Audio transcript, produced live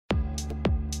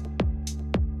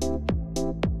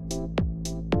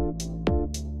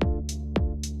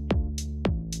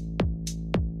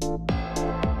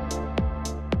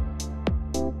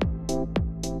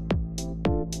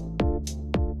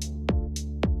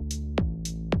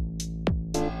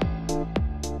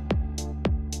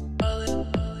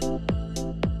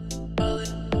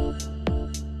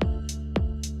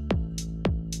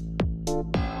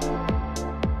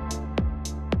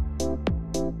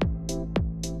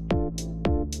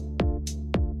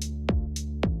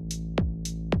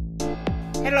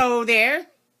Hello there,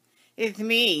 it's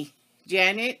me,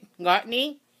 Janet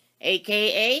Gartney,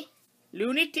 aka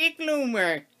Lunatic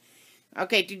Loomer.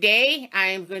 Okay, today I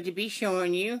am going to be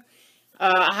showing you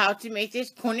how to make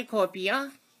this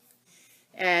cornucopia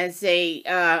as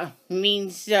a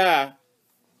means,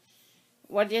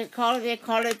 what do they call it? They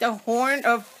call it the Horn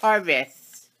of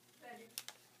Harvest.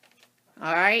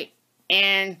 Alright,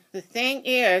 and the thing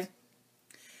is,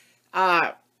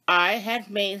 I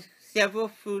have made several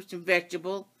fruits and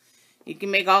vegetables. You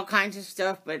can make all kinds of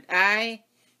stuff, but I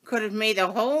could have made a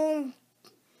whole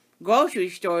grocery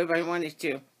store if I wanted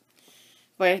to.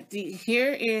 But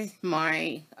here is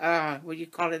my, what do you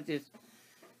call it, this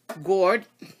gourd,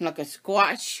 like a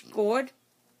squash gourd,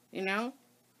 you know.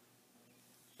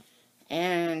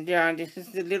 And this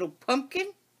is the little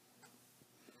pumpkin.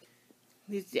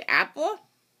 This is the apple.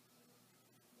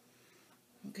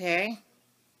 Okay.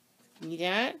 See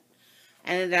that?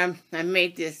 And I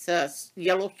made this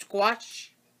yellow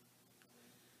squash.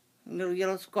 Little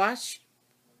yellow squash.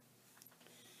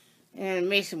 And I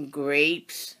made some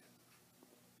grapes.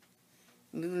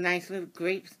 Little nice little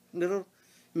grapes. Little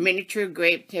miniature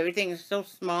grapes. Everything is so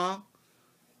small.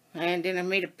 And then I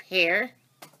made a pear.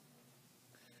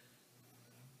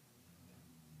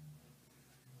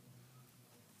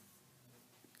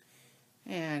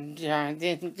 And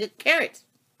then the carrots.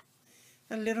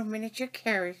 A little miniature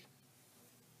carrot.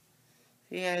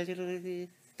 Yeah, little,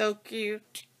 so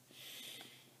cute.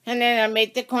 And then I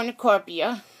made the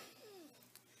cornucopia.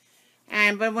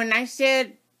 But when I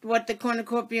said what the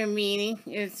cornucopia meaning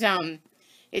is,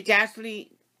 it's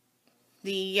actually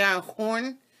the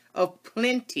horn of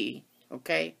plenty.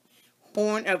 Okay,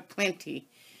 horn of plenty.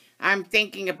 I'm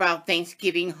thinking about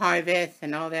Thanksgiving harvest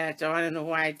and all that, so I don't know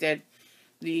why I said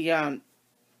the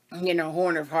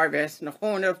horn of harvest and the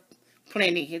horn of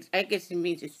plenty. I guess it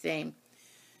means the same.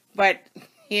 But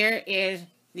here is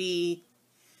the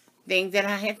thing that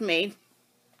I have made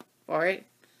for it.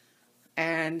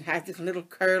 And has this little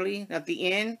curly at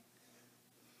the end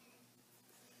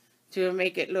to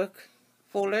make it look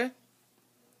fuller.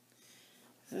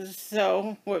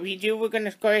 So what we do, we're going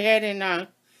to go ahead and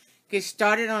get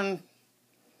started on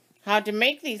how to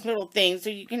make these little things. So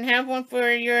you can have one for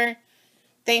your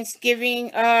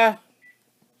Thanksgiving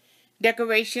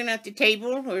decoration at the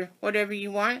table or whatever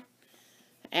you want.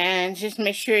 And just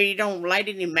make sure you don't light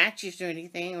any matches or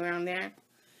anything around there.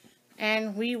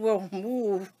 And we will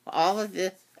move all of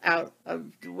this out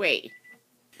of the way.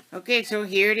 Okay, so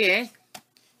here it is.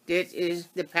 This is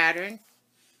the pattern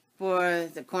for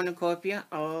the cornucopia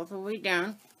all the way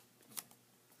down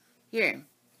here.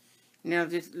 Now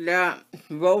this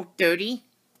row 30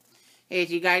 is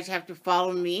you guys have to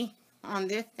follow me on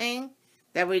this thing.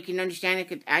 That way you can understand it,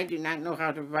 because I do not know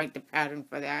how to write the pattern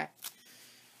for that.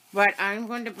 But I'm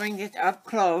going to bring this up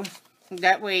close.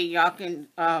 That way y'all can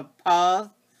pause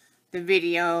the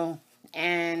video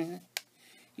and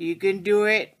you can do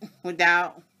it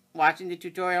without watching the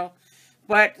tutorial.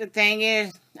 But the thing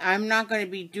is, I'm not going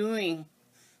to be doing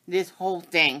this whole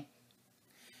thing.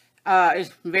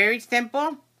 It's very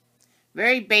simple,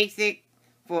 very basic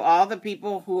for all the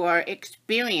people who are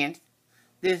experienced.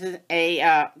 This is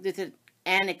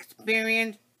an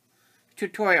experience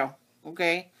tutorial,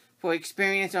 okay? For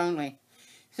experience only.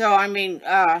 So, I mean,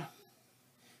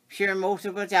 sure most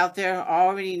of us out there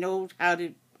already knows how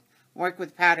to work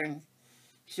with patterns.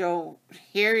 So,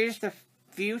 here is the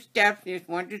few steps. There's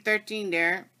 1 to 13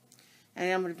 there.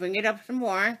 And I'm going to bring it up some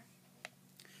more.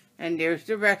 And there's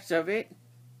the rest of it.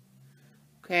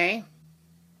 Okay.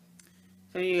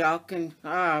 So, y'all can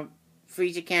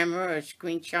freeze the camera or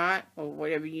screenshot or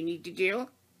whatever you need to do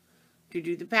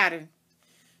the pattern.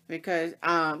 Because,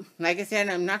 like I said,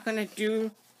 I'm not going to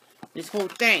do this whole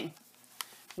thing.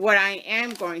 What I am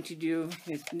going to do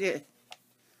is this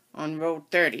on row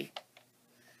 30.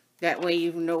 That way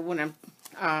you know what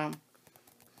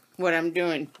I'm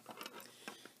doing.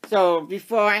 So,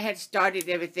 before I had started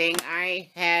everything, I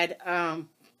had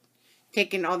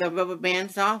taken all the rubber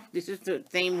bands off. This is the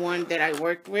same one that I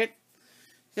worked with.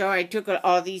 So, I took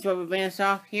all these rubber bands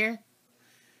off here.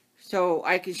 So,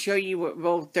 I can show you what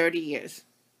row 30 is.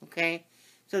 Okay,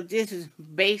 so this is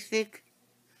basic,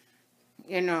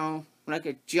 you know, like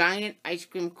a giant ice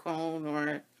cream cone or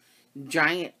a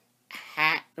giant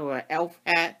hat or an elf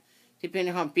hat,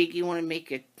 depending on how big you want to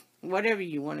make it, whatever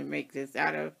you want to make this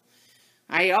out of.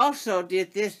 I also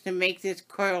did this to make this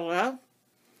curl up.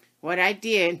 What I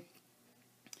did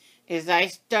is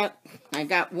I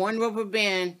got one rubber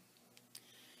band,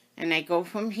 and I go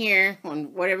from here,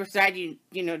 on whatever side you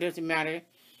know, doesn't matter,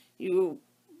 you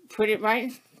put it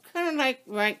right, kind of like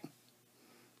right,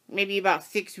 maybe about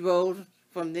 6 rows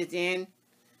from this end,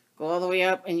 go all the way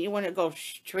up, and you want to go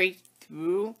straight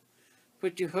through.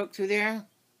 Put your hook through there,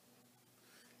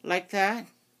 like that.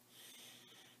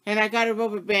 And I got a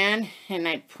rubber band, and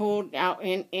I pulled out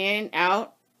in,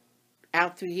 out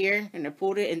through here, and I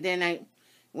pulled it, and then I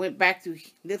went back through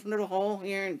this little hole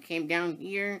here, and came down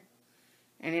here,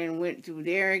 and then went through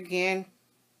there again.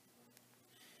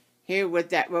 Here with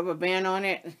that rubber band on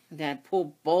it, then I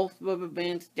pull both rubber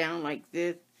bands down like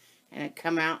this, and I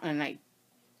come out and I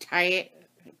tie it,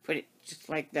 put it just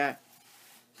like that.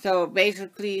 So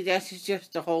basically, that's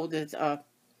just to hold this up.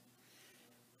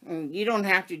 And you don't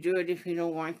have to do it if you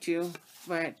don't want to,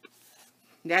 but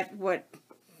that's what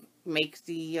makes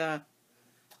the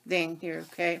thing here,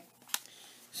 okay?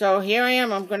 So here I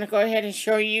am. I'm going to go ahead and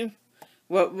show you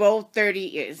what row 30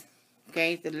 is,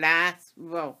 okay? The last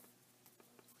row.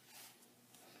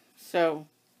 So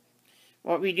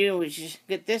what we do is just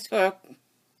get this hook.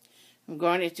 I'm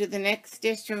going into the next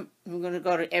stitch. I'm going to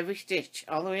go to every stitch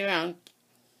all the way around.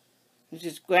 You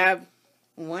just grab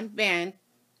one band,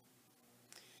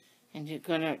 and you're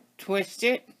going to twist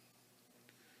it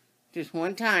just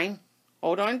one time.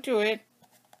 Hold on to it.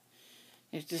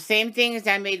 It's the same thing as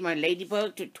I made my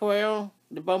ladybug tutorial,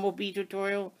 the bumblebee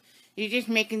tutorial. You're just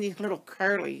making these little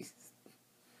curlies.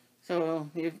 So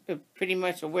you're pretty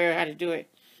much aware how to do it.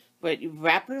 But you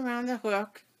wrap it around the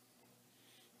hook.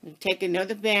 You take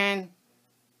another band,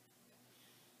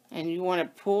 and you want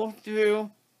to pull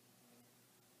through.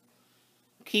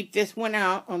 Keep this one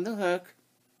out on the hook.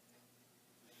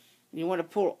 You want to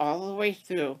pull all the way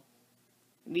through,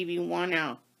 leaving one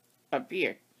out up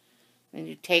here. Then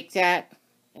you take that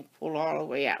and pull all the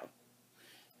way out.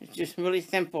 It's just really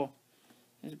simple.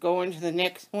 Just go into the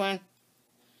next one,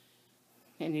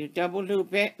 and you double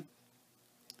loop it.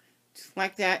 Just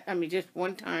like that. I mean, just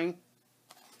one time.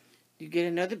 You get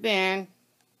another band.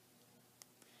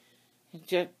 And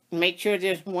just make sure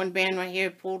there's one band right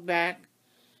here pulled back.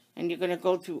 And you're going to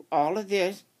go through all of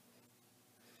this.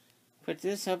 Put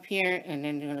this up here, and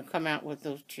then you're going to come out with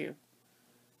those two.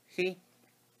 See?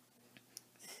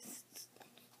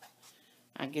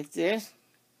 I get this.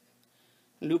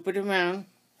 Loop it around.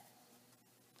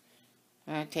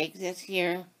 I take this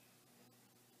here.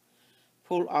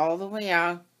 Pull all the way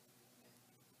out.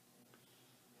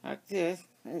 Like this.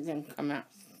 And then come out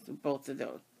through both of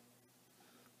those.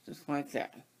 Just like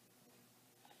that.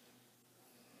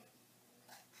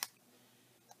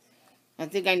 I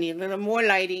think I need a little more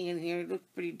lighting in here. It looks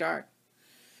pretty dark.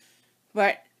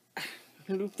 But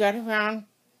loop that around.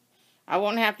 I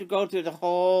won't have to go through the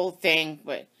whole thing,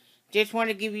 but just want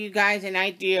to give you guys an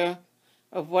idea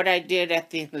of what I did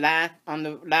at the on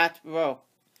the last row.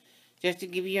 Just to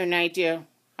give you an idea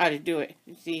how to do it.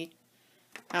 You see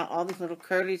how all these little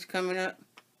curlies coming up?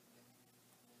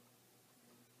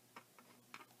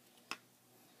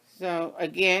 So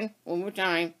again, one more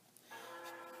time.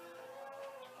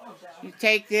 You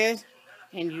take this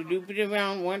and you loop it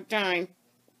around one time,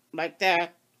 like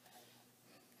that.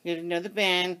 Get another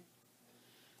band.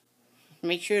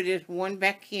 Make sure there's one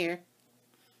back here.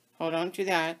 Hold on to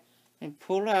that and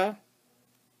pull up.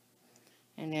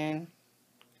 And then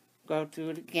go through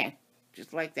it again,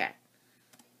 just like that.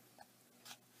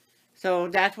 So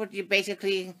that's what you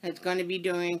basically is going to be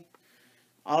doing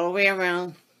all the way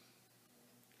around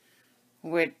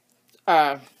with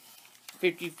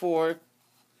 54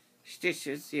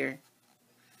 stitches here.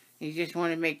 You just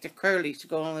want to make the curlies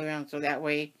go all around so that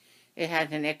way it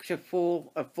has an extra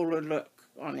fuller look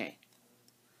on it.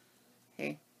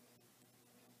 Okay.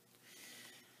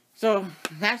 So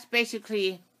that's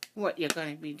basically what you're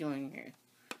going to be doing here.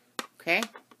 Okay.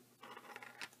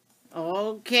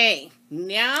 Okay.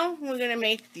 Now we're going to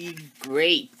make the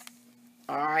grapes.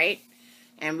 Alright.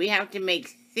 And we have to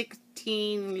make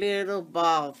 16 little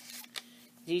balls.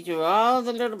 These are all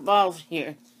the little balls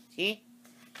here. See?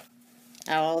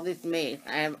 I have all this made.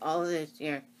 I have all this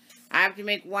here. I have to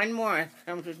make one more.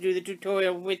 I'm going to do the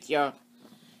tutorial with y'all.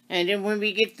 And then when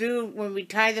we get through, when we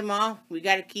tie them off, we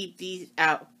got to keep these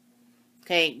out.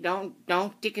 Okay? Don't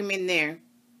stick them in there.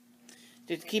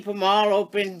 Just keep them all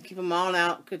open. Keep them all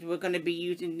out. Because we're going to be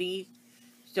using these.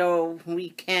 So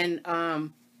we can,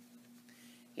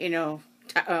 you know,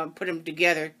 put them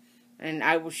together. And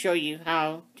I will show you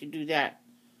how to do that.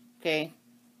 Okay?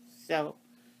 So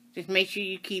just make sure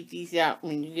you keep these out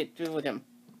when you get through with them.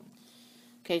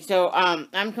 Okay, so I'm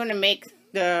going to make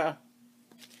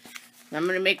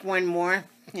one more,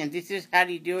 and this is how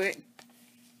you do it.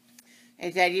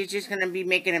 Is that you're just going to be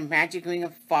making a magic ring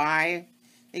of 5,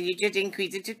 then you just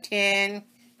increase it to 10,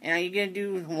 and all you're going to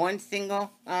do is one single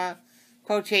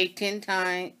crochet 10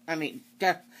 times,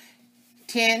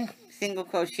 10 single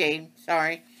crochet,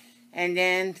 sorry, And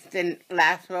then the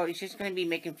last row, it's just going to be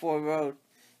making 4 rows.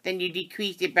 Then you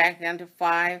decrease it back down to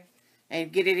 5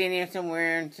 and get it in there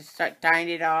somewhere and just start tying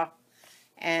it off.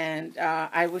 And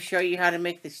I will show you how to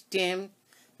make the stem.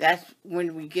 That's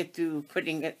when we get through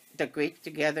putting the grapes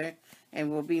together,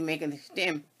 and we'll be making the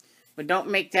stem. But don't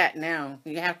make that now.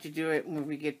 You have to do it when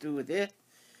we get through with this.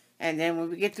 And then when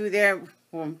we get through there,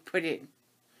 we'll put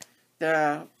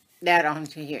that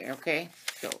onto here, okay?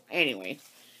 So anyway,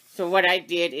 so what I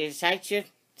did is I just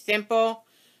simple.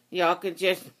 Y'all could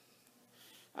just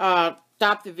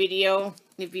stop the video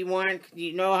if you want.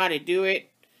 You know how to do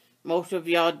it. Most of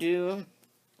y'all do.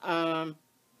 I'm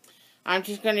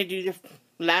just going to do the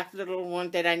last little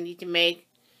one that I need to make.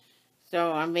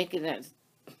 So I'm making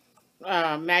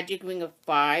a magic ring of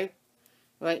 5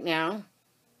 right now.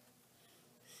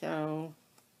 So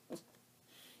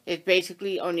it's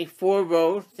basically only 4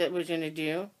 rows that we're going to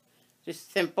do.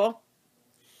 Just simple.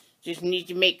 Just need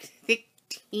to make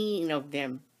 16 of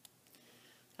them.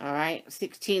 Alright,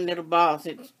 16 little balls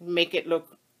that make it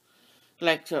look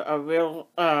like a real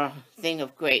thing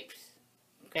of grapes.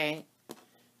 Okay.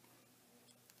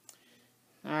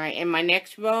 Alright, in my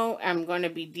next row, I'm going to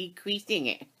be decreasing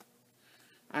it.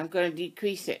 I'm going to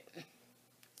decrease it.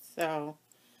 So,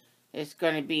 it's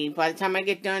going to be, by the time I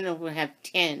get done, we'll have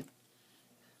 10.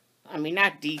 I mean,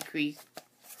 not decrease.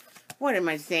 What am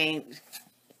I saying?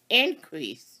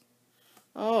 Increase.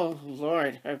 Oh,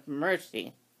 Lord, have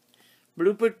mercy.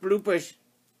 Bloopers, bloopers.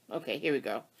 Okay, here we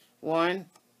go. 1,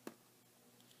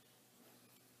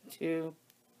 2,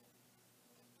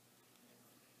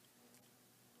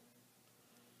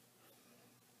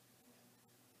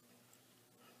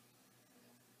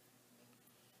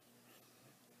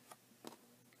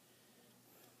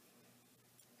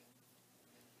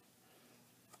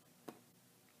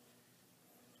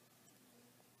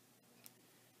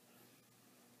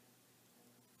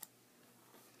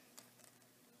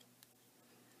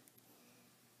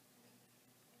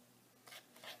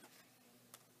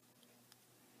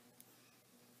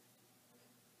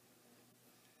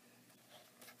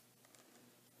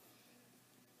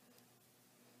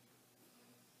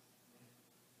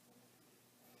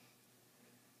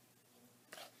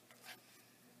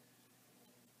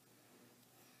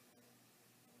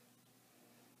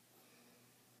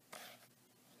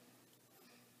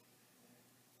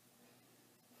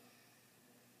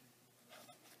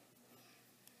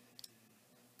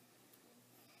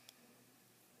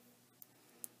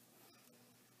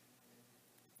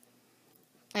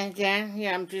 and then,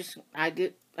 yeah, I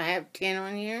have 10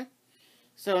 on here.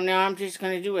 So now I'm just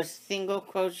going to do a single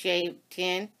crochet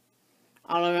 10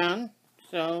 all around.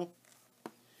 So,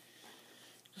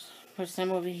 put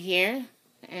some over here,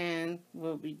 and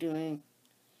we'll be doing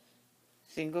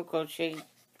single crochet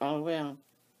all around.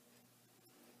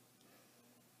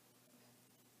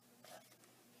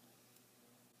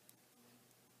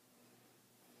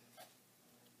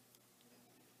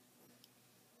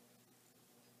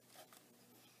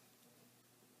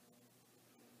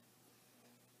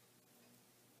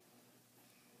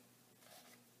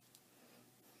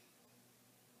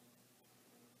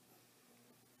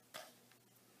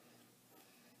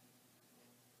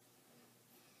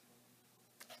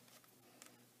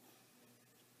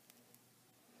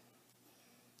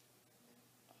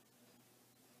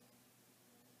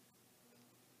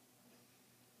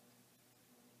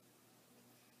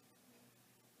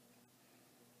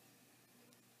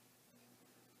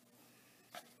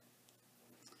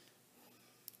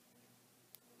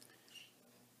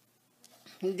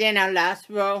 And then our last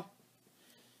row,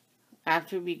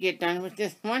 after we get done with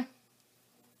this one,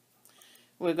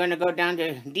 we're going to go down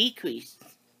to decrease,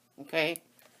 okay?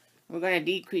 We're going to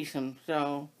decrease them,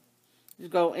 so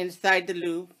just go inside the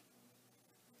loop,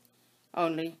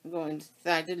 only go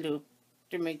inside the loop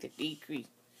to make the decrease.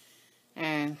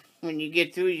 And when you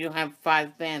get through, you'll have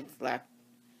 5 bands left.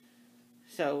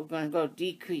 So we're going to go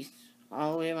decrease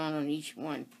all the way around on each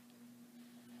one.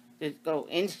 Just go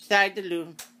inside the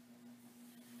loop,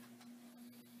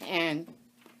 and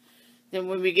then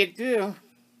when we get through,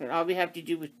 all we have to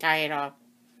do is tie it off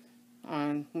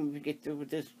on when we get through with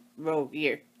this row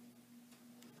here.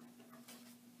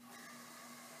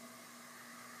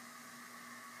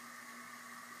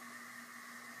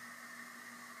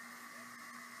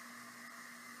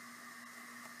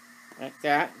 Like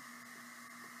that.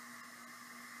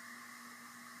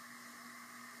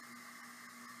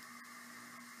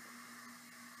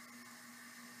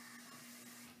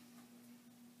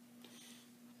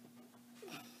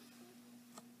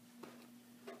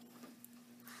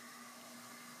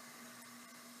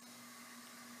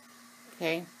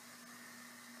 Okay.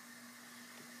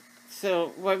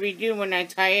 So what we do when I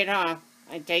tie it off,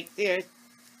 I take this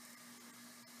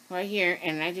right here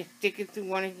and I just stick it through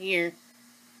one of here.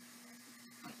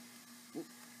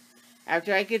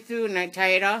 After I get through and I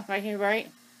tie it off right here,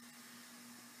 right?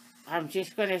 I'm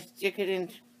just going to stick it in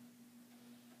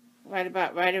right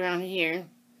around here,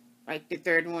 like the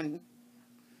third one.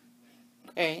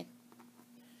 Okay.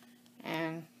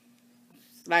 And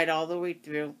slide all the way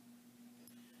through.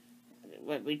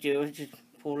 What we do is just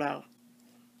pull out.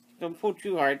 Don't pull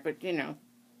too hard, but you know,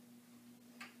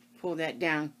 pull that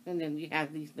down, and then you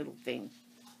have these little things.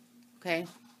 Okay?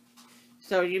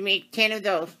 So you make 10 of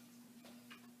those.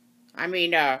 I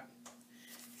mean,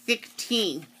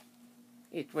 16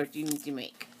 is what you need to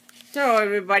make. So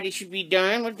everybody should be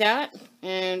done with that,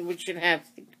 and we should have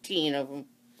 16 of them.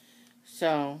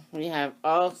 So we have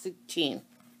all 16.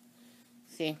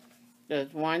 See,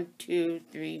 there's 1, 2,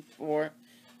 3, 4,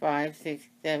 5, 6,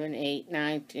 7, 8,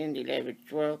 9, 10, 11,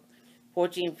 12,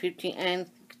 14, 15, and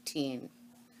 16.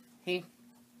 See?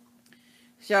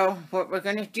 So what we're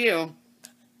going to do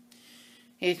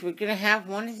is we're going to have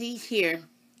one of these here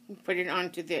and put it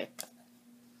onto this.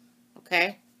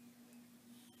 Okay?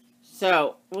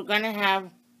 So we're going to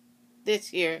have this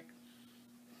here.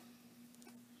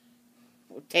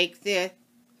 We'll take this,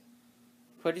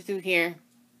 put it through here,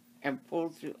 and pull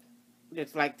through.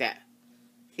 Just like that.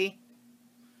 See?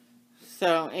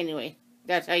 So anyway,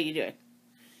 that's how you do it.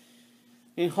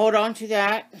 You hold on to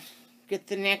that, get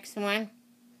the next one,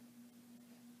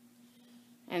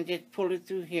 and just pull it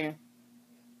through here.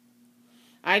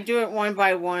 I do it one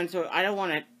by one, so I don't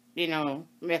want to, you know,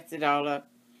 mess it all up.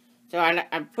 So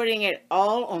I'm putting it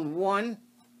all on one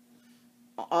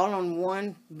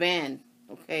band,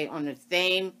 okay, on the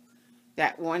same,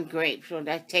 that one grape. So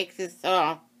I take this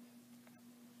off,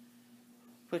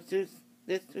 put this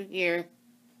through here,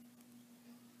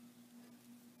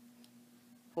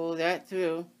 pull that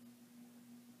through,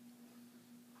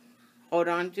 hold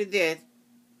on to this,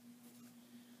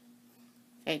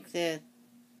 take this,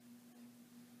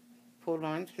 pull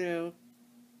on through,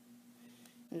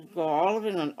 and go all of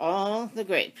it on all the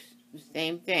grapes, the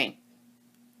same thing.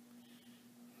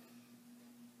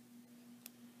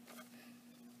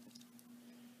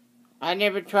 I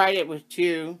never tried it with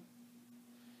 2,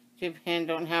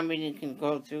 depends on how many can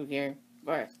go through here,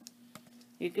 but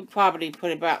you could probably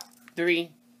put about 3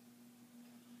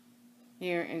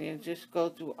 here, and then just go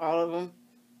through all of them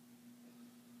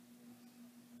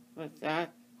like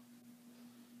that.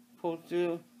 Pull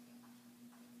through,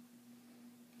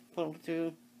 hold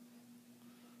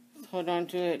on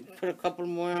to it, put a couple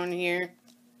more on here.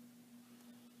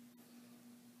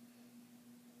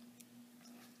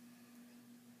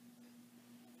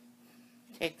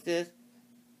 Take this.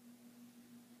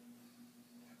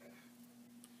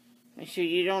 Make sure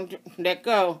you don't let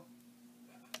go.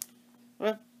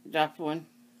 Whoop, dropped one.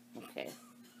 Okay.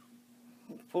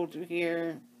 Pull through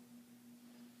here.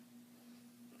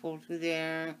 Pull through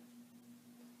there.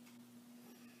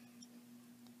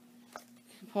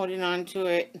 Keep holding on to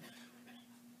it.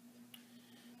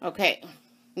 Okay.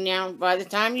 Now, by the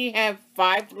time you have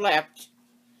 5 left,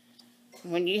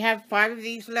 when you have 5 of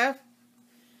these left,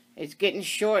 it's getting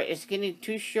short. It's getting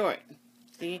too short.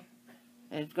 See?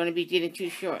 It's going to be getting too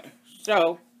short.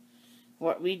 So,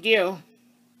 what we do,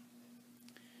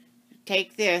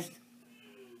 take this,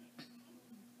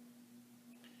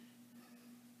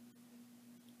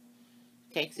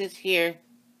 take this here,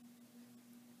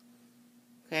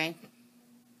 okay,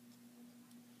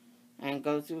 and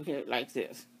go through here like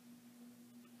this.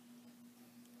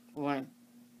 1.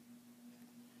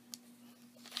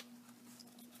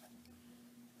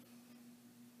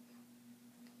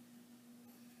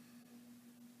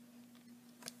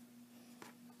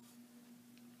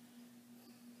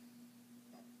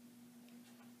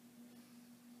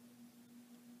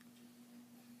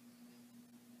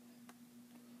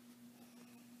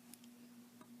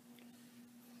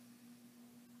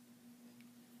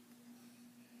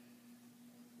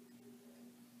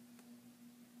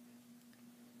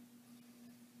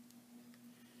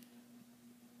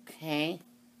 Okay,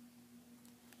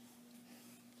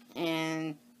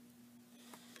 and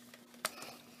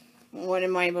one of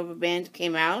my rubber bands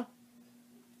came out.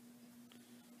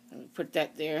 Let me put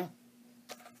that there.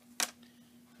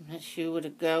 I'm not sure where to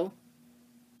go.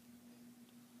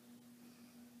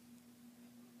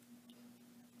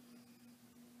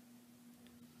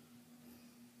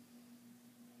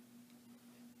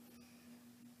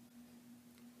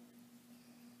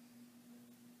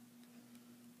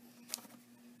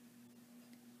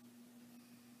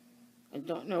 I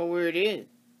don't know where it is.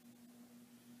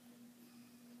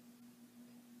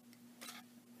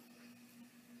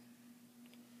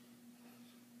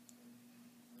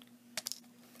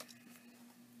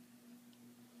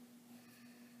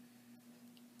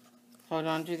 Hold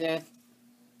on to this.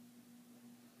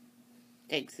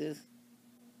 Takes this.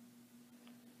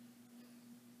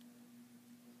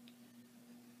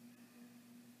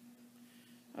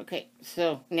 Okay,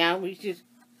 so now we just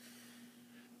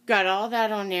got all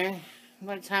that on there.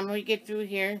 By the time we get through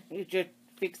here, you just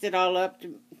fix it all up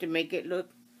to make it look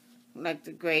like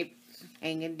the grapes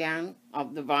hanging down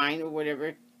off the vine or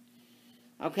whatever.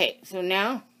 Okay, so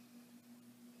now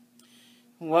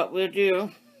what we'll do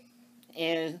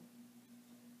is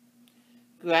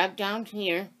grab down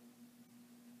here.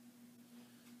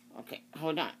 Okay,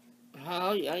 hold on.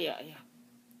 Oh, yeah.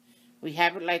 We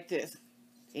have it like this.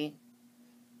 See?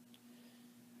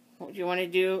 What you want to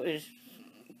do is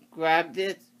grab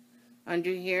this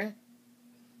under here,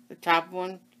 the top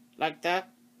one, like that.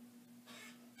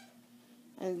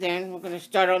 And then we're going to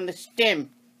start on the stem.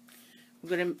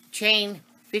 We're going to chain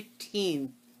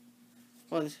 15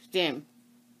 for the stem.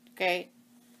 Okay?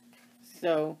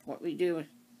 So what we do is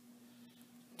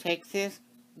take this,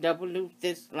 double loop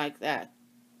this like that.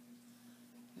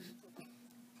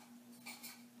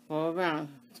 Go around.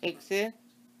 Take this,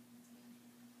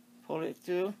 pull it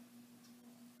through.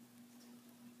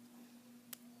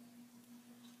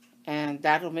 And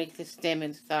that'll make the stem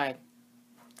inside.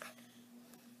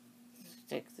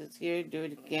 Take this here, do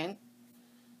it again.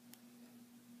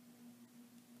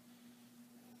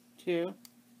 2.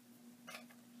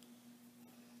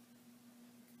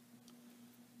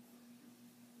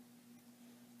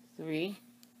 3.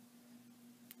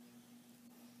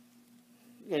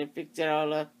 You gotta fix it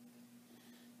all up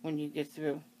when you get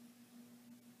through.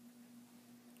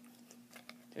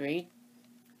 3.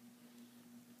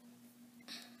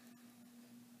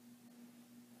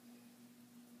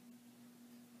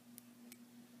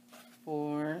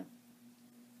 4.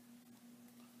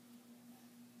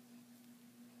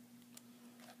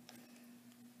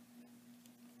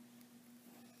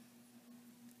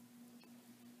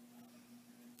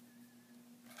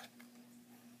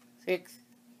 6.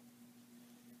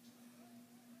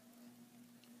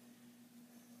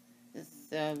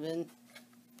 7.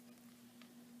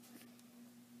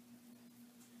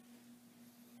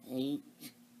 8.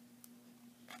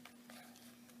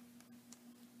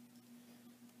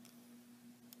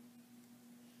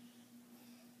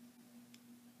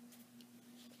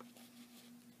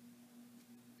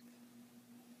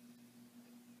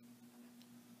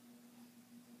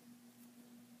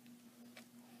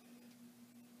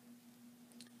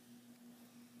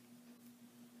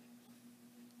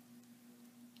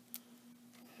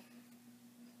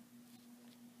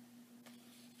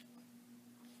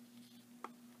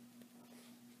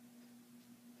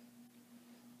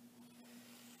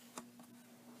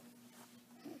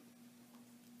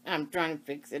 I'm trying to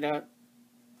fix it up.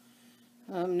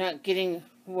 I'm not getting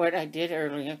what I did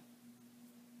earlier.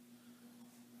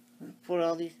 Put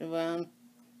all these around.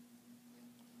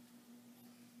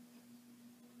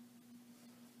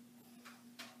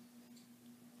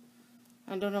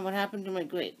 I don't know what happened to my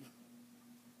grape.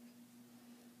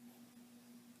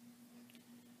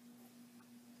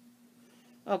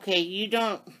 Okay,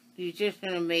 you're just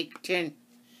gonna make 10.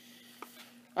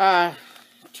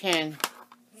 10.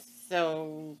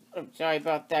 So, I'm sorry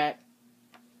about that.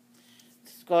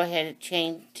 Let's go ahead and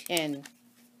chain 10.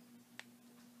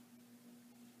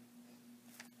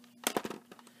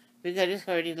 Because it's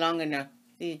already long enough.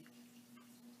 See?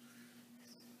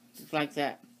 Just like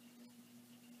that.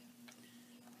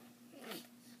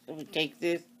 So we take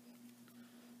this.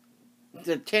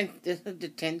 The 10th, this is the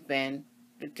 10th band.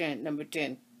 The 10, number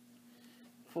 10.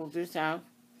 Pull this out.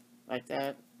 Like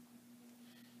that.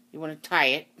 You want to tie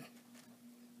it.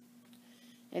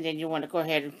 And then you want to go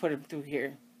ahead and put them through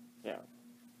here. So,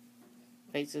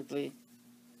 basically,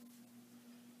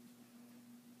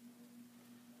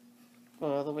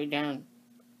 go all the way down.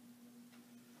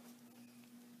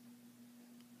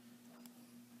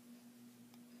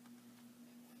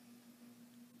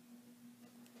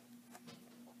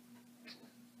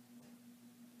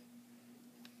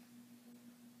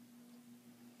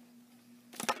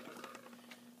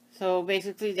 So,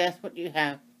 basically, that's what you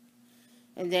have.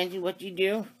 And then what you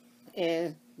do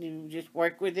is you just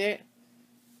work with it,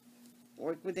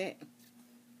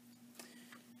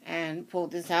 and pull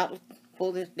this out,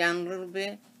 pull this down a little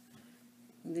bit,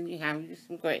 and then you have just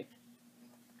some grapes.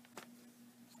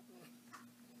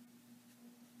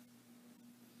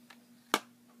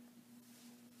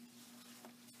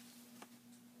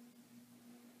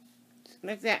 Just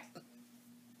like that.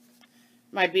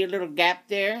 Might be a little gap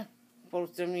there. Pull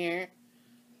some here.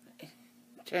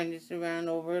 Turn this around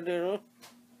over a little.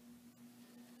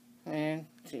 And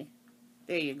see.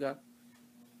 There you go.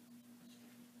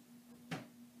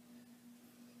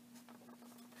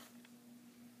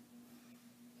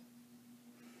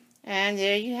 And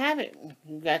there you have it.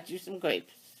 You got you some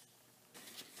grapes.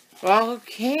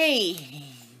 Okay,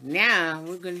 now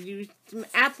we're going to do some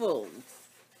apples.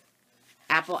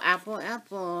 Apple, apple,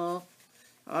 apple.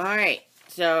 Alright,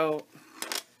 so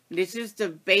this is the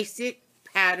basic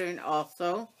pattern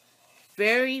also.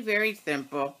 Very, very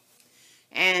simple.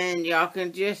 And y'all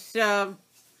can just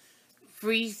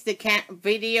freeze the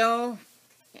video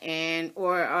and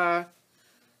or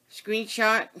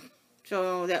screenshot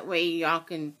so that way y'all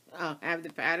can have the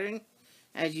pattern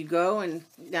as you go. And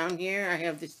down here I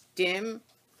have the stem,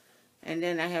 and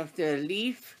then I have the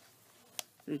leaf,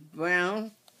 the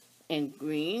brown and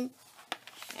green,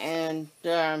 and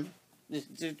this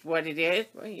is what it is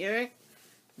right here,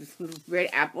 this red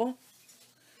apple.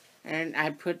 And I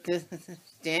put the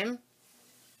stem,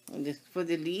 and this for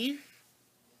the leaf,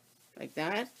 like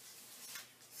that.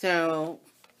 So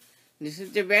this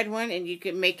is the red one, and you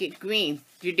can make it green.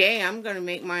 Today I'm gonna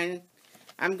make mine.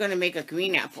 I'm gonna make a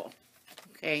green apple.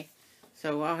 Okay,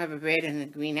 so I'll have a red and a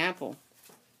green apple.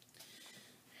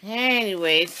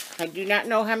 Anyways, I do not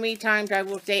know how many times I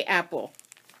will say apple.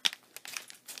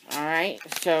 Alright,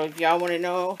 so if y'all want to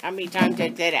know how many times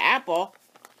I said apple,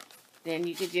 then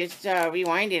you could just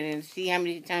rewind it and see how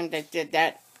many times I said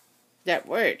that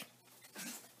word.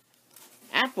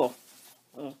 Apple.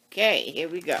 Okay, here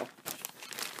we go.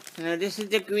 Now this is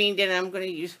the green that I'm going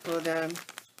to use for the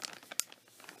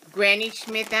Granny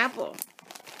Smith apple.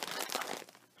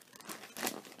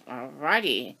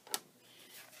 Alrighty.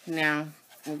 Now,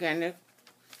 I'm going to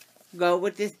go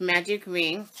with this magic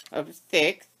ring of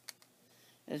 6.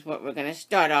 That's what we're going to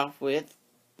start off with.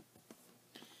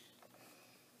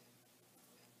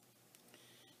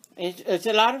 It's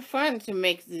a lot of fun to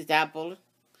make these apples.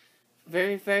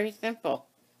 Very, very simple.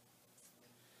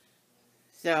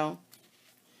 So,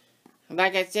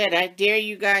 like I said, I dare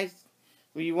you guys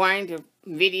rewind the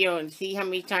video and see how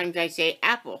many times I say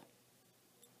apple.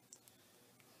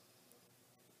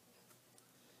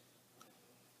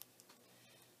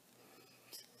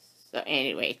 So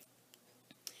anyway,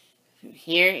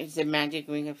 here is the magic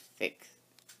ring of 6.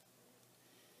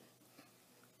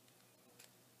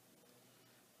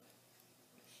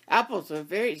 Apples are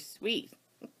very sweet.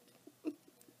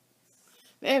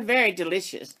 They're very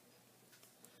delicious.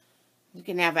 You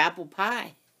can have apple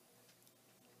pie.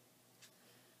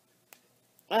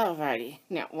 Alrighty.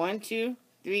 Now, 1, 2,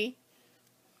 3.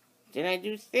 Did I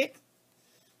do 6?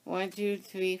 1, 2,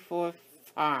 3, 4,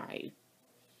 5.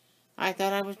 I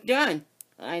thought I was done.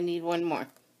 I need one more.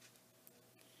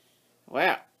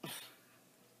 Well,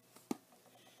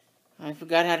 I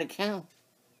forgot how to count.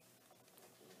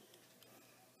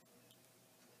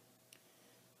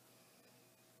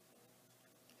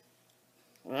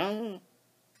 Well,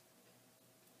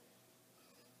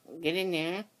 get in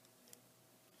there.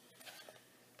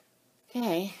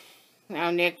 Okay, now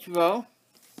next row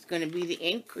is going to be the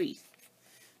increase.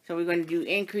 So we're going to do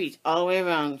increase all the way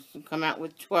around. So come out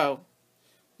with 12.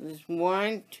 This is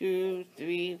 1, 2,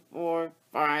 3, 4,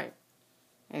 5,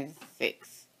 and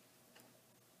 6.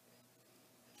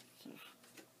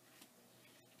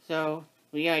 So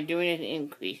we are doing an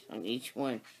increase on each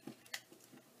one.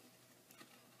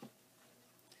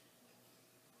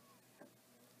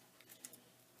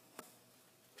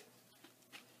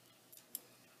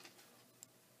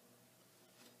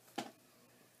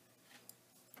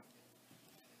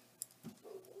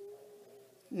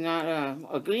 Not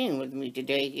agreeing with me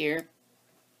today here.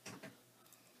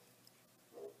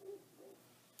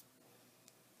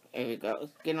 There we go.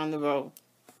 Let's get on the roll.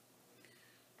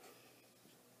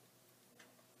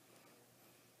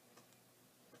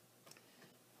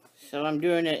 So I'm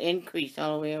doing an increase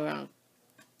all the way around.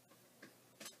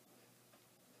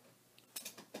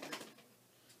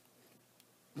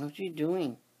 What are you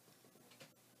doing?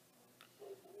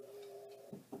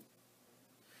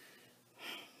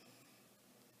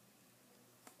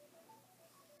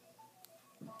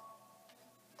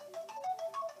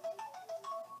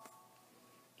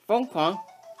 Phone call.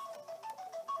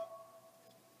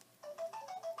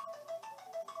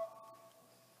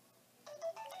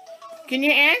 Can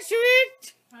you answer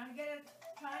it? Trying to get it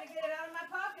out of my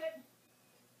pocket.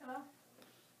 Hello?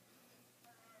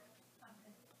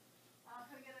 I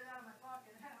couldn't get it out of my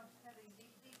pocket. I have a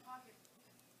deep pocket.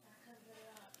 I couldn't get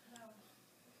it out. No.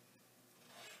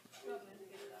 Struggling to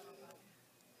get it out of my pocket.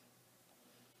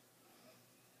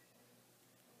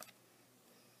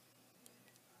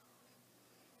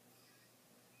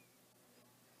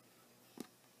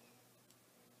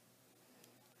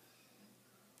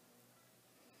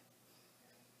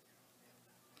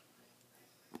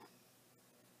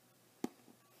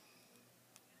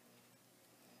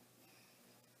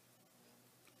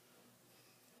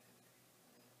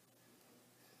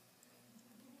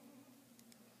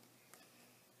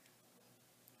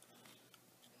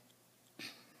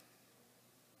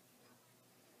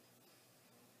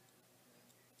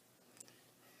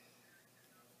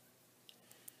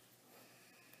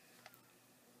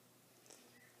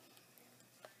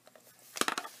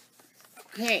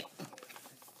 Okay.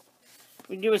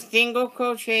 We do a single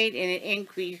crochet and an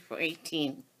increase for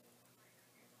 18.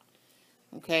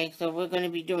 Okay, so we're going to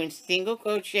be doing single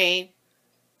crochet,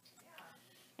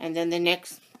 and then the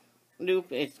next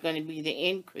loop is going to be the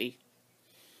increase.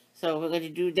 So we're going to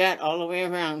do that all the way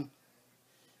around.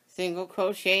 Single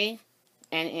crochet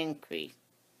and increase.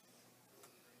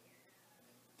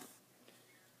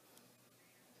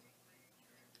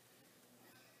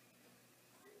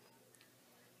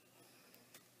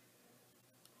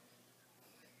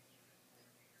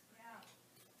 Yeah,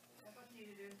 that's what you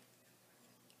need to do.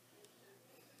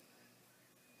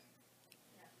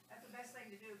 Yeah, that's the best thing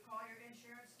to do. Call your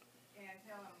insurance and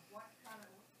tell them what kind of,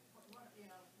 what you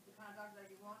know, the kind of dog that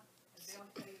you want, and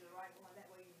they'll tell you the right one. That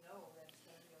way you know that it's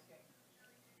going to be okay.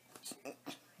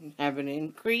 Have an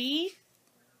increase.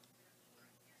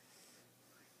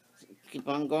 Keep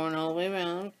on going all the way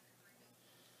around.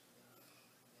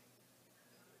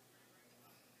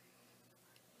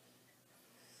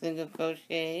 Single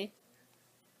crochet.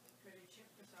 Pretty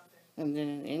chipped or something. And then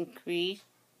an increase.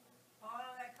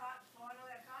 Follow that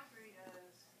concrete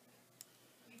is.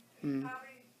 Hmm.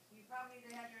 You probably need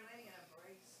to have your leg in a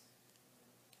brace.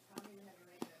 Probably need to have your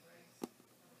leg in a brace.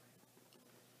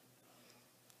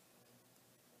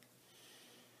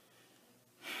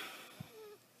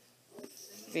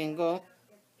 Single.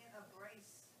 In a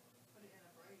brace. Put it in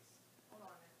a brace. Hold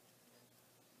on a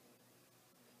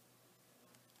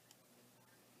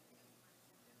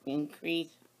minute.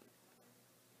 Increase.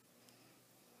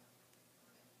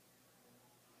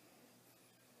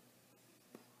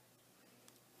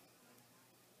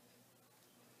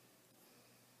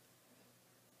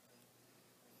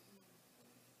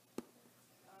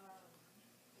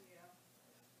 Yeah.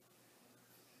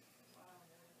 Wow,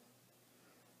 man.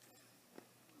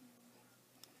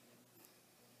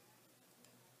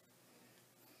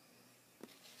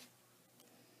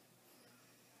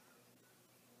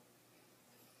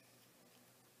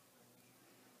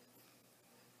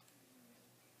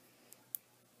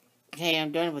 Okay,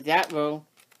 I'm done with that row.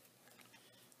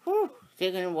 Whew,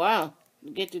 taking a while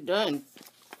to get it done.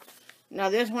 Now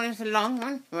this one is a long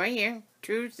one, right here.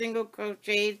 2 single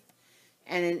crochets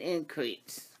and an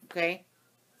increase. Okay?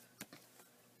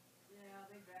 Yeah,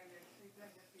 they drag their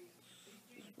feet.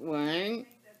 One, You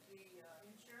think that the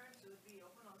insurance would be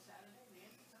open on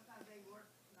Saturday? Sometimes they work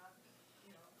not,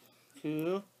 you know.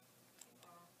 2.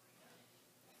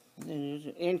 Yeah. Then there's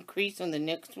an increase on the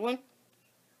next one.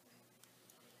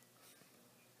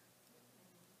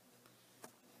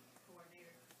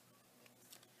 Coordinator.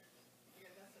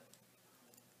 Yeah, that's it.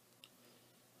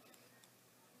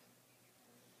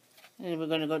 And we're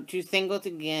going to go 2 singles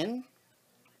again.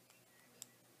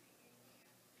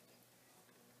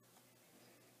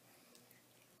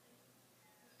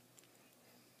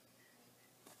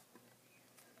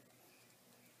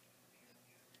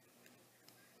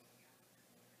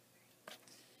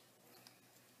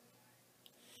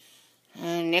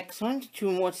 And next one,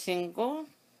 2 more single.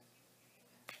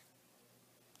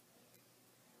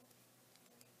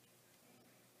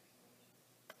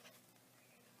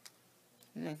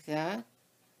 Like that.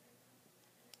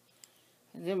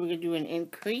 And then we're going to do an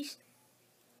increase.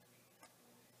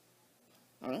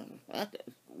 Oh, that's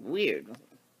weird.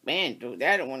 Man, threw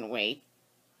that one away.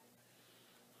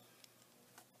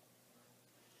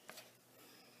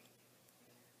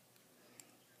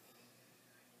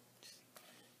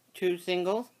 Two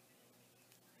singles.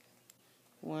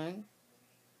 1,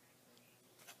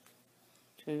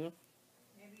 2.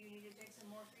 Maybe you need to take some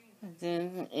morphine. And then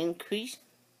an increase.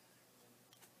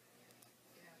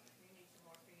 Yeah, you need some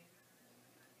morphine.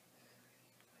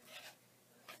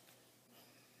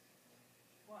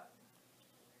 What?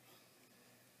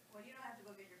 Well, you don't have to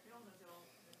go get your pills until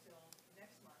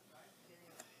next month, right?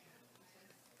 Beginning of December.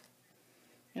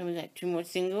 And we got 2 more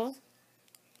singles.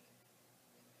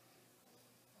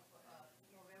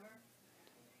 November.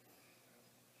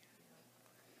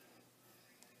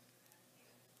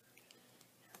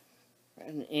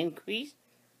 An increase.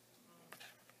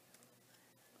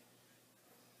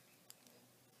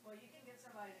 Well, you can get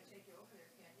somebody to take you over there,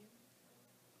 can't you?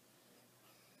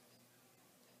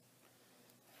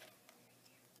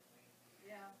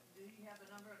 Yeah. Do you have the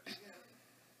number? Do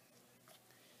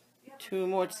you have 2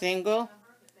 more single.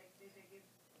 number that they give you?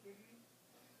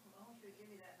 I want you to give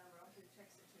me that number. I want you to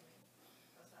text it to me.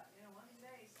 Because, you know, one of these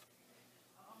days,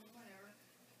 whenever.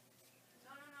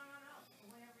 No.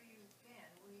 Whenever you can.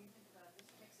 When you think about it,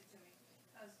 just text it to me.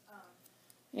 Because,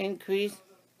 Increase.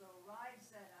 so the rides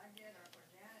that I get are for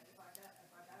Janet. If I got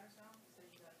her some, so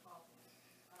you got to call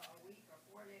a week or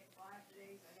 5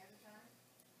 days ahead of time.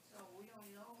 So we don't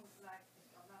know, like,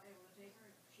 if I'm not able to take her,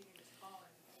 if she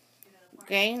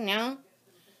Okay, now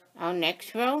our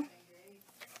next row,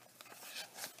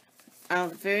 our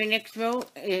very next row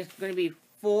is going to be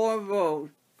 4 rows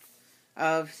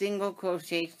of single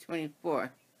crochet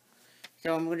 24.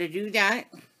 So I'm going to do that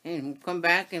and we'll come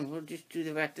back and we'll just do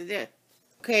the rest of this.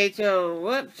 Okay, so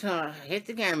whoops, hit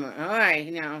the camera.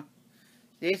 Alright, now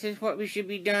this is what we should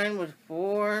be done with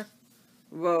 4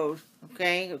 rows,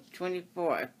 okay, of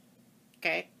 24.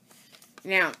 Okay,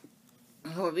 now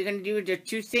what we're going to do is just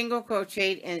 2 single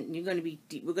crochet, and we're going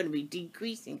to be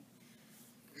decreasing.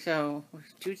 So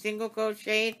 2 single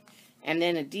crochet and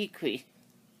then a decrease.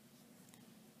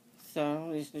 So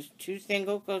this is 2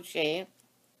 single crochet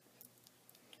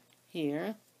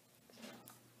here,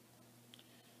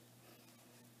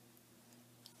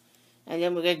 and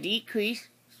then we're going to decrease.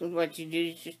 So what you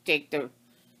do is just take the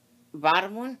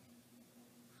bottom one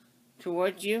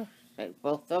towards you, take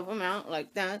both of them out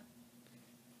like that,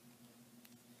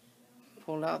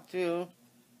 pull out through,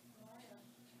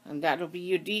 and that'll be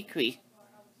your decrease.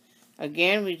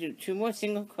 Again, we do 2 more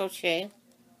single crochet.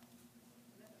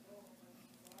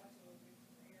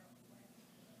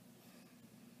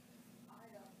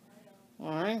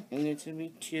 Alright, and this will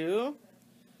be 2.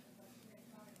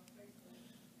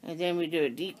 And then we do a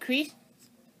decrease.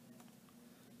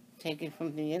 Take it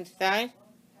from the inside.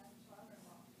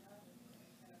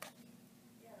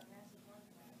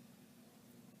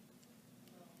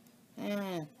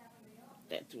 And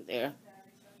that through there.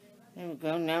 There we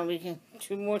go. Now we can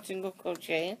 2 more single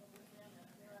crochet.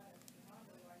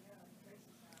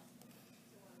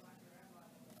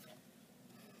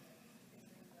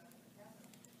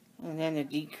 And then a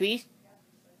decrease.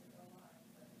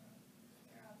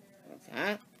 Like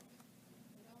that.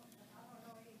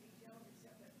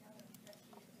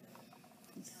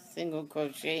 Single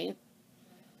crochet.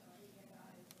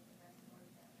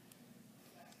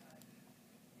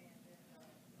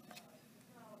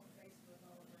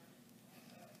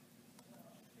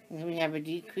 And then we have a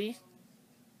decrease.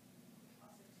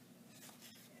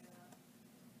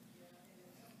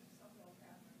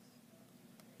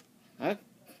 Look,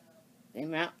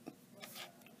 came out.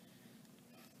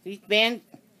 These bands,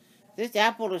 this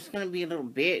apple is going to be a little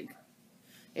big.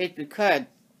 It's because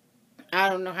I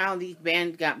don't know how these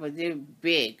bands got, but they're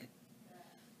big.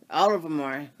 All of them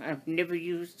are. I've never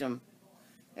used them.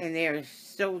 And they're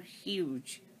so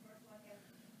huge.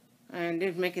 And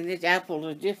they're making this apple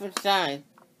a different size.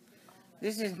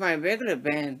 This is my regular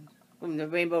band from the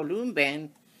Rainbow Loom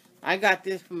band. I got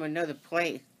this from another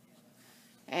place.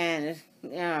 And it's,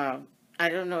 I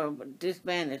don't know, but this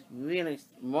band is really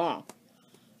small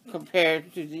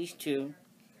compared to these 2.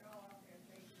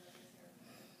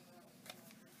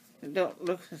 It don't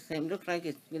look the same. Looks like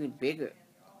it's getting bigger.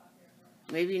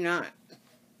 Maybe not.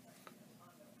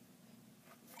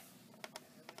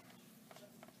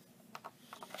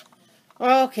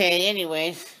 Okay,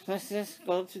 anyways, let's just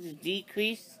go to the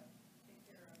decrease.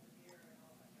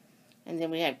 And then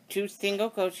we have 2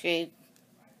 single crochet.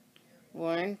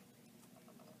 1,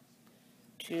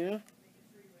 2.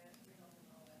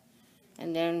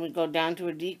 And then we go down to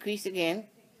a decrease again.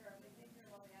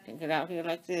 Take it out here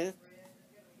like this.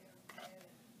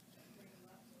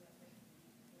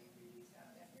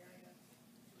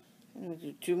 And we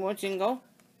do 2 more single.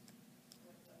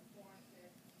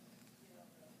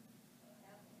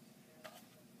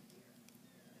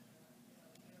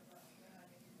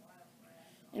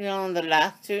 And on the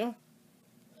last 2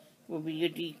 will be your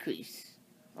decrease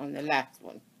on the last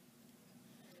one.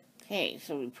 Okay,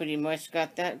 so we pretty much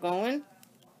got that going.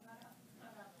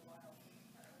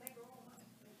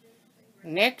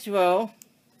 Next row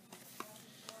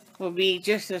will be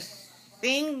just a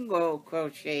single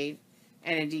crochet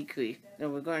and a decrease. So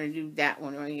we're going to do that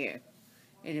one right here.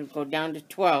 And it'll go down to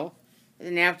 12. And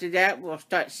then after that, we'll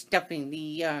start stuffing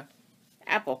the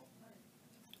apple.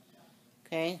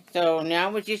 Okay, so now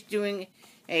we're just doing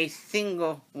a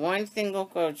one single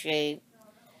crochet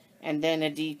and then a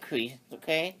decrease,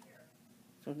 okay?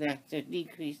 So that's the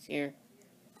decrease here.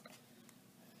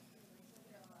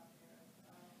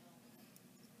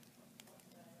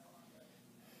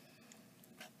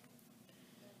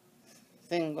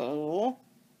 Single.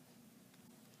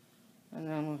 And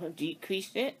then we'll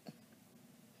decrease it.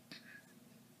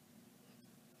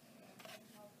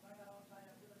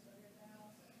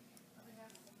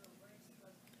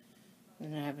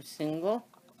 And I have a single.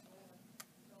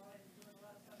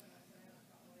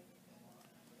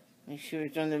 Make sure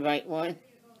it's on the right one.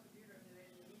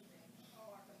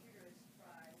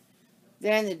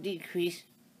 Then the decrease.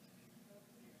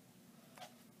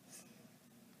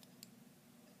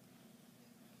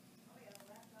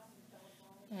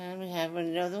 And we have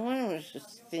another one. We'll there's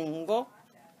a single.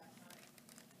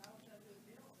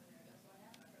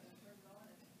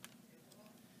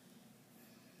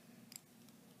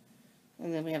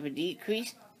 And then we have a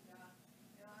decrease.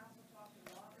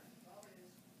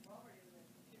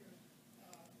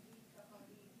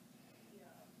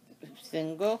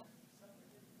 Single.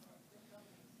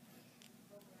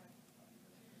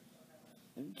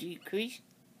 Decrease.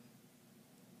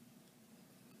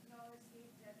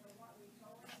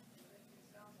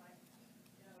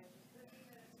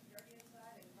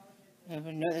 We have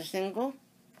another single.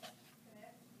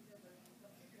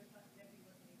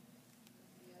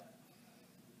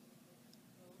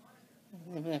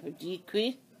 And then we have a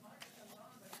decrease.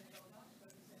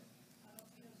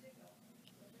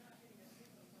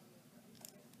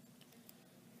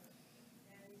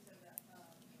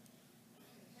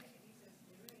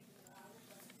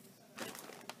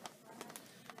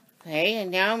 Okay, and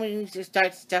now we need to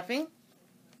start stuffing.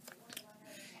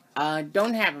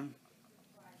 Don't have them.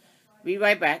 Be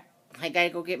right back. I gotta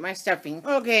go get my stuffing.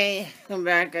 Okay, come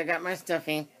back. I got my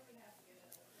stuffing.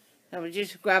 I will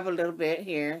just grab a little bit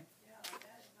here.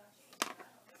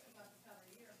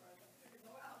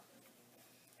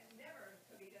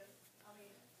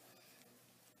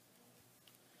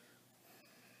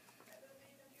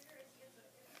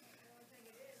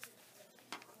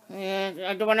 And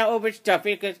I don't want to overstuff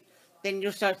it because then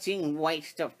you'll start seeing white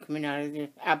stuff coming out of the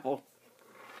apple.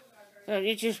 So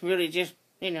you just really just,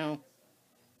 you know,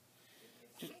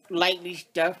 just lightly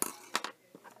stuff.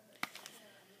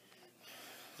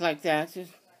 Like that.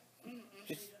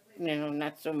 Just, you know,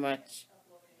 not so much.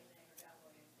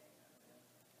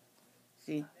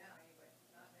 See?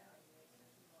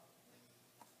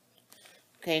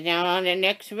 Okay, now on the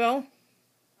next row.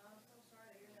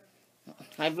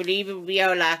 I believe it will be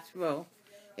our last row.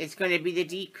 It's going to be the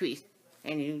decrease.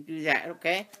 And you do that,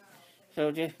 okay?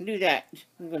 So just do that.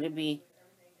 I'm going to be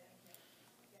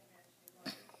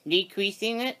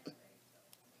decreasing it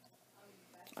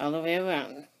all the way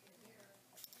around.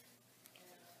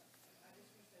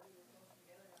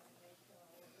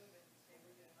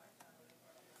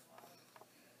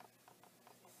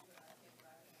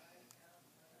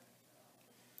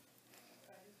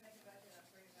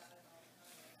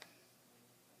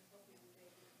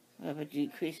 I have a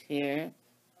decrease here.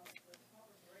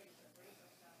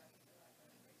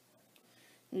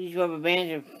 These rubber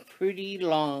bands are pretty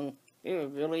long. They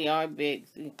really are big.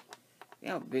 See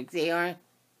how big they are?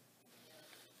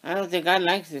 I don't think I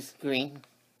like this green.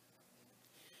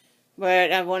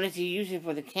 But I wanted to use it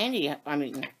for the candy, I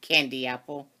mean, not candy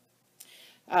apple.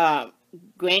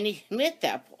 Granny Smith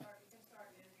apple.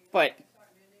 But,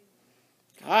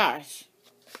 gosh.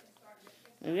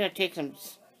 I'm going to take some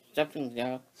stuffing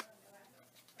now.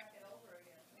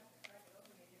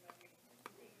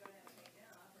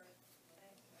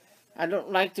 I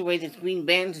don't like the way this green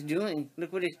band's doing.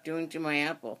 Look what it's doing to my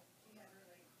apple.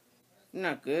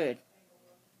 Not good.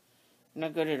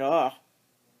 Not good at all.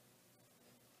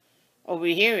 Over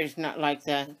here it's not like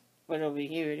that. But over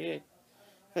here it is.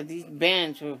 But these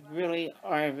bands are really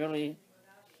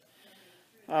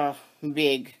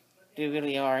big. They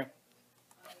really are.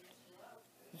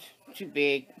 Too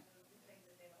big.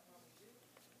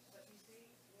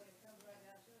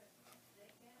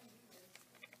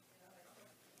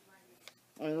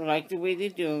 I don't like the way they're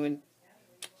doing.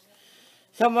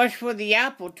 So much for the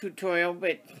apple tutorial,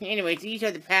 but anyways, these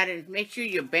are the patterns. Make sure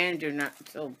your bands are not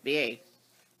so big.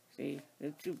 See,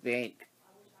 they're too big.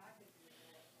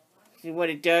 See what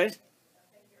it does?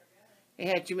 It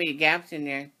had too many gaps in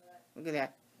there. Look at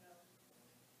that.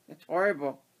 It's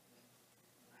horrible.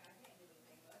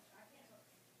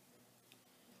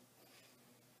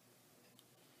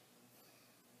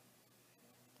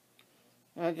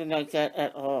 I don't like that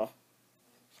at all.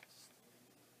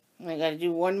 I gotta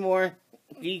do one more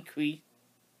decrease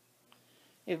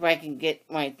if I can get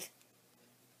it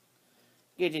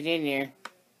in there.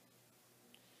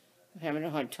 I'm having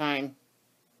a hard time.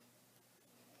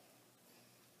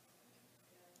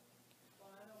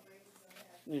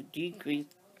 The decrease.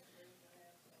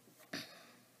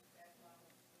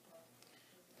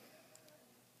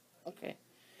 Okay.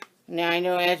 Now I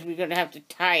know as we're gonna have to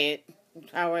tie it.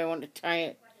 That's how I want to tie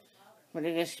it. But I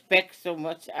expect so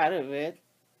much out of it.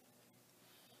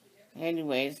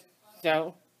 Anyways,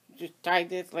 so just tie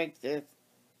this like this.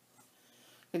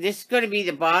 And this is going to be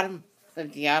the bottom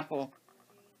of the apple.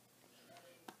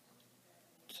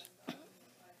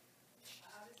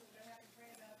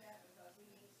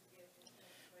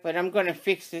 But I'm going to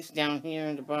fix this down here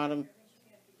in the bottom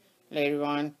later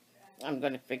on. I'm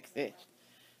going to fix it.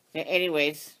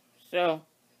 Anyways, so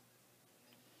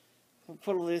we'll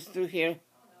pull this through here.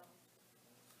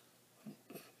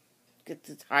 get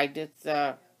to hide this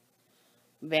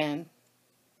band.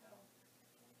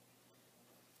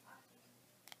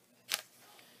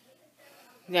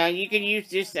 Now you can use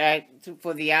this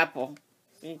for the apple.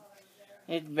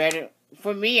 It's better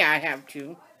for me. I have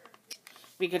to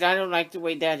because I don't like the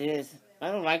way that is.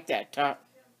 I don't like that top.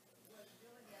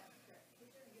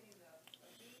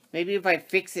 Maybe if I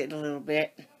fix it a little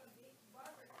bit.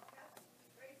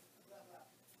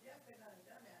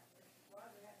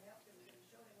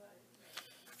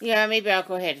 Yeah, maybe I'll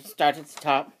go ahead and start at the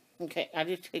top. Okay, I'll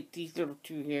just take these little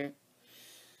two here.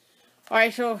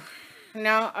 Alright, so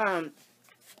now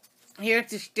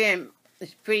here's the stem.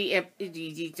 It's pretty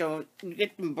easy. So you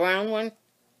get the brown one,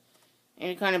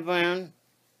 any kind of brown,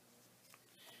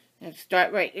 and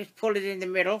start right. Just pull it in the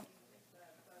middle,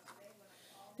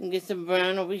 and get some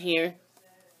brown over here.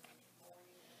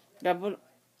 Double.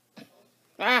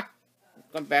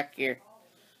 Come back here.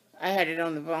 I had it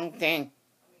on the wrong thing.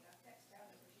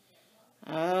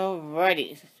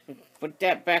 Alrighty, put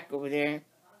that back over there,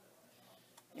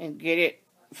 and get it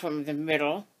from the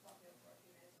middle.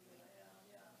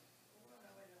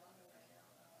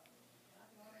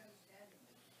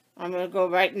 I'm going to go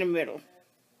right in the middle.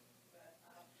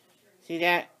 See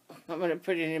that? I'm going to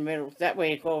put it in the middle. That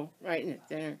way it goes right in the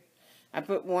center. I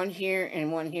put one here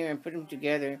and put them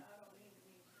together.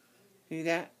 See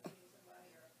that?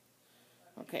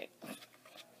 Okay.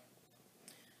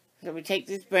 So we take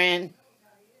this brand.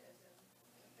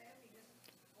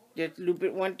 Just loop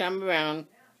it one time around.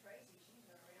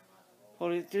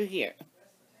 Hold it through here.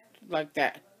 Like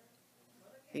that.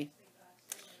 See?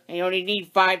 And you only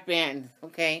need 5 bands.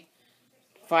 Okay?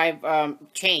 5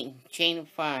 chain of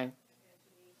 5.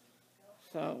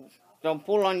 So don't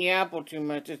pull on your apple too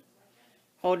much. Just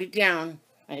hold it down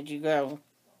as you go.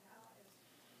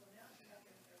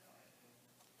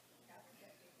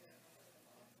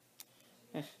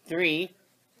 That's 3.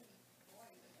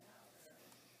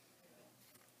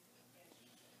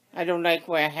 I don't like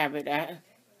where I have it at.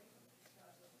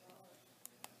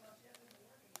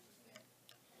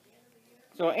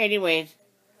 So anyways,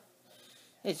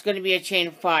 it's going to be a chain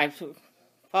of 5. So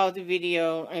pause the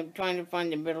video. I'm trying to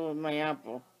find the middle of my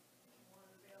apple.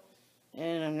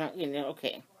 And I'm not getting it.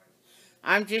 Okay.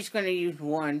 I'm just going to use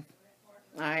 1.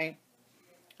 I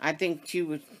think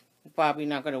 2 is probably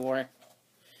not going to work.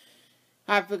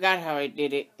 I forgot how I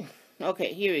did it.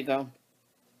 Okay, here we go.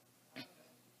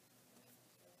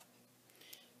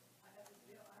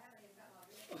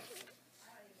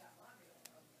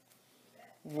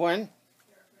 One.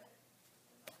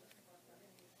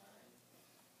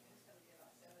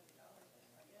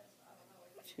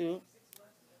 2.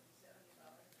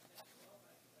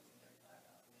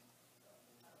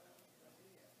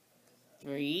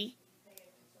 3.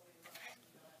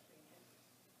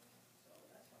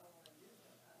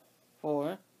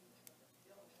 4.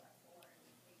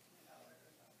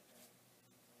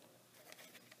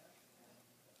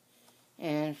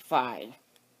 And 5.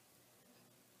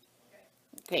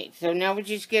 Okay, so now we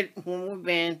just get one more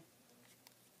band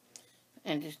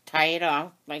and just tie it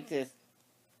off like this.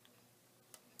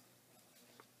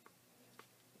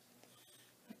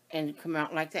 And come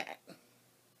out like that.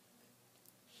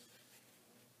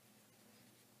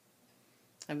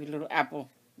 Have your little apple,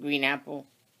 green apple.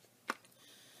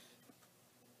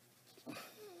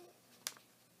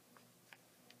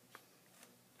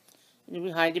 And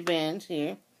we hide the bands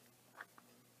here.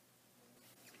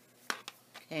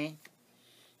 Okay.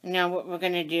 Now what we're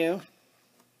going to do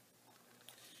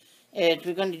is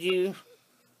we're going to do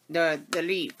the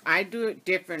leaf. I do it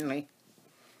differently.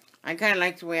 I kind of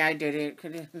like the way I did it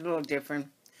because it's a little different.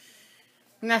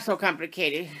 Not so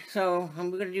complicated. So I'm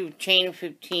going to do a chain of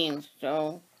 15.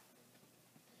 So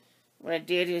what I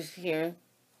did is here.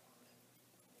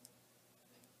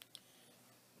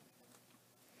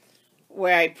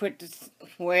 Where I put this,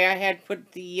 where I had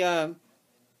put the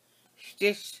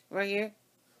stitch right here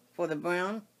for the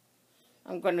brown,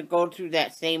 I'm going to go through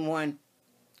that same one,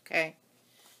 okay?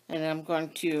 And I'm going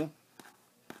to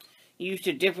use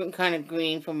a different kind of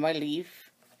green for my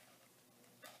leaf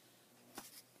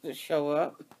to show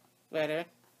up better.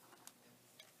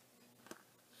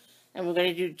 And we're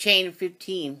going to do chain of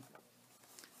 15.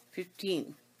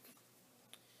 15.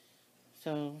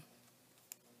 So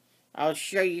I'll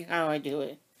show you how I do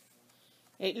it.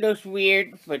 It looks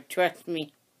weird, but trust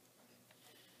me.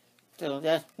 So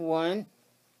that's 1.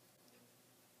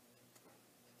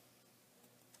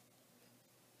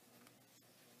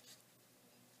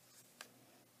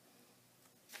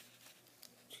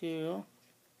 2.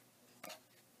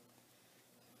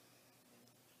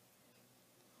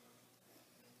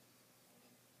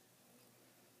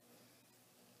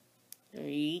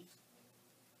 3.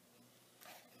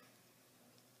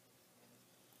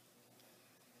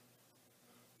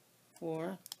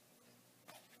 4,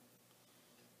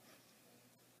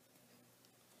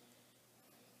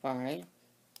 5,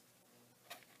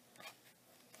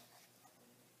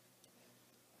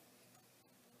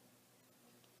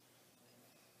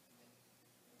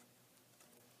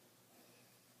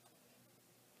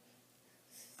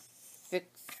 6,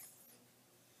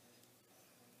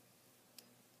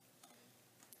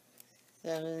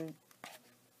 7,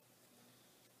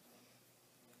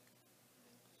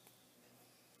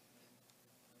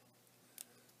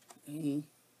 8,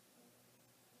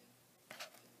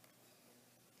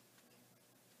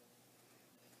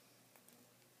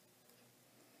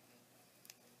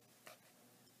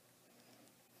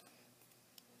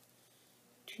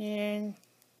 10,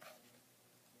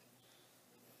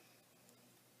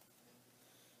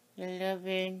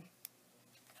 11,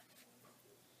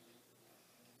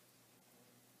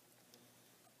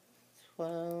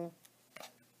 12,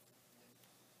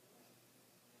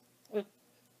 oops,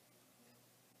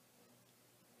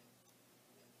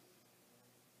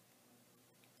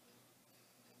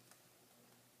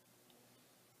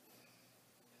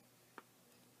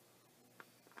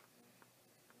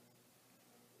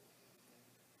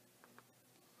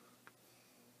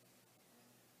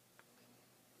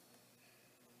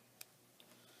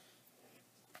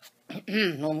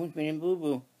 almost been in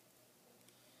boo-boo.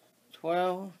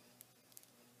 12,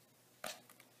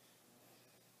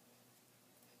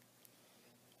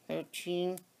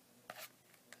 13,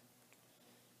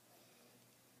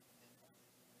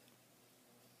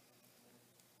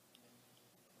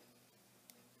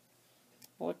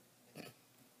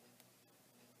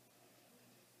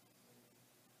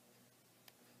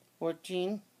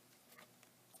 14,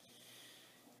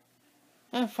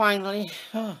 and finally,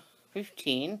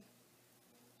 15.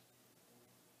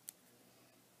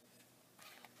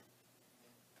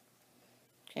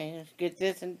 Okay, let's get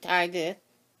this and tie this.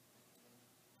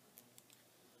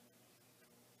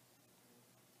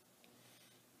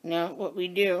 Now, what we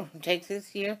do, take this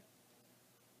here.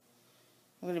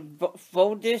 I'm going to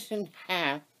fold this in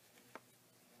half.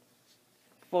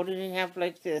 Fold it in half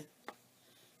like this.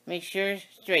 Make sure it's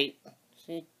straight.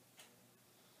 See?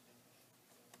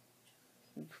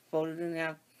 Fold it in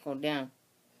half, go down.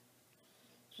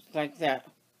 Just like that.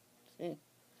 See?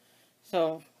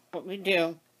 So, what we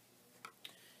do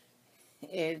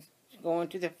is go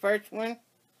into the first one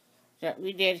that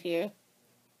we did here.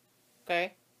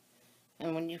 Okay?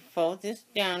 And when you fold this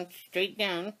down, straight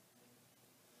down,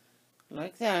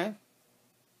 like that,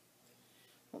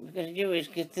 what we're going to do is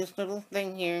get this little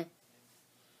thing here,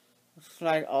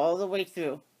 slide all the way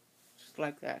through, just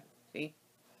like that, see?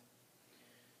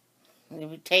 And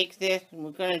then we take this, and we're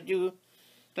going to do,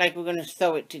 like we're going to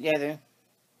sew it together.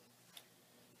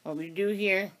 What we do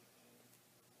here,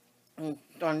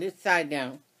 on this side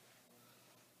down,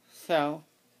 so,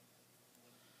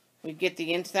 we get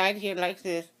the inside here like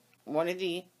this, one of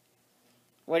these,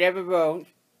 whatever rows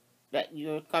that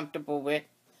you're comfortable with,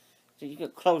 so you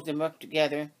can close them up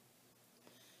together.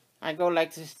 I go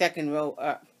like the second row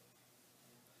up.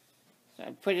 So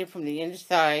I put it from the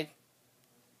inside,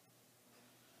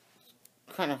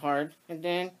 kind of hard, and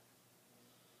then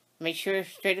make sure it's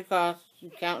straight across.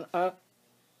 You count up.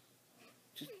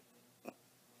 Just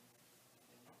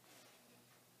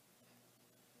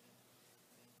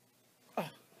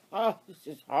oh, this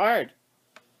is hard,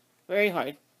 very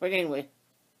hard. But anyway,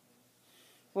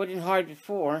 wasn't hard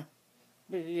before,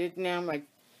 but it is now.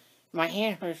 My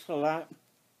hand hurts a lot.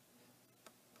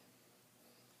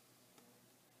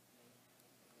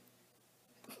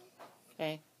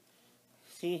 Okay,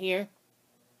 see here?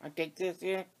 I take this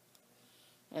here,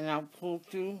 and I'll pull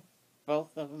through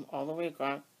both of them all the way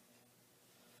across,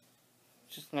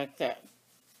 just like that.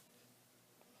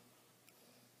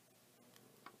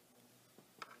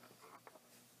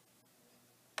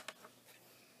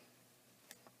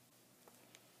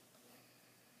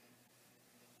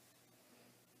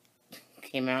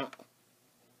 Came out.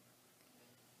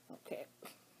 Okay.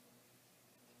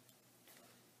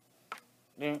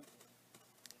 There.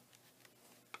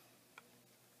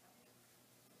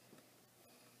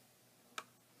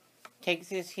 Take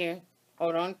this here,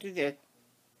 hold on to this,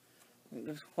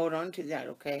 just hold on to that,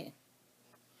 okay?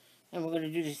 And we're going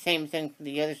to do the same thing for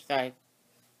the other side.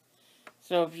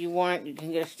 So if you want, you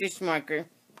can get a stitch marker,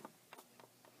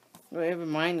 wherever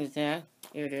mine is at.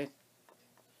 Here it is.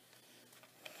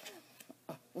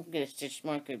 We'll get a stitch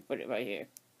marker and put it right here.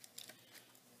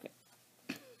 Okay.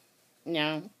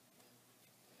 Now,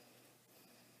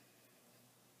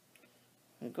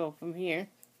 we go from here.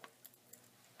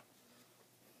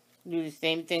 Do the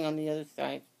same thing on the other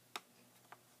side.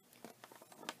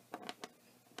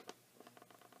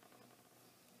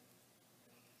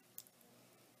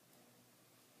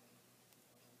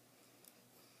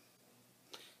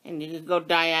 And you can go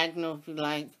diagonal if you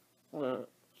like, or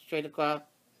straight across.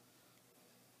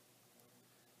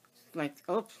 Like,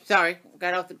 oops, sorry,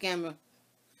 got off the camera.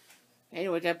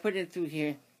 Anyways, I put it through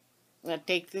here. I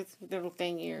take this little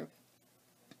thing here.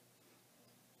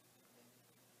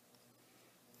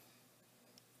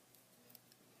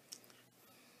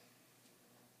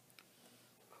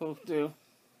 Pull through.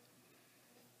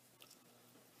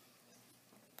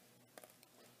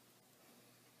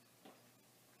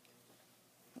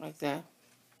 Like that.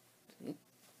 See?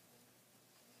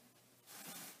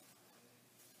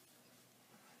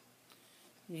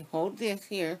 You hold this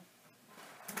here.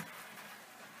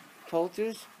 Pull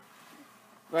this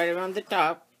right around the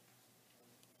top.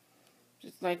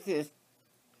 Just like this.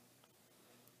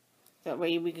 That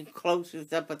way we can close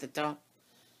this up at the top.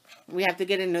 We have to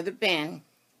get another band.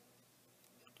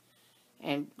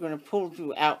 And we're going to pull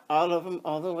through out all of them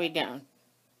all the way down.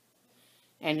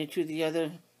 And into the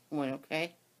other one,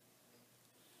 okay?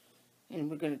 And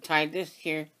we're going to tie this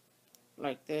here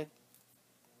like this.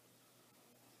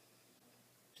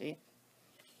 See?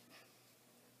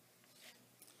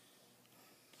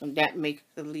 And that makes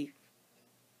the leaf.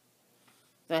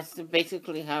 That's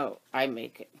basically how I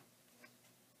make it.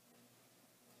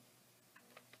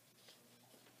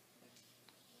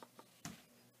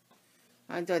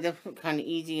 I thought that was kind of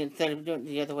easy instead of doing it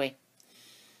the other way.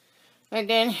 And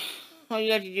then all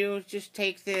you have to do is just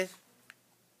take this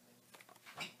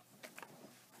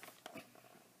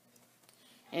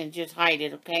and just hide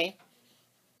it, okay?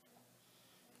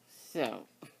 So.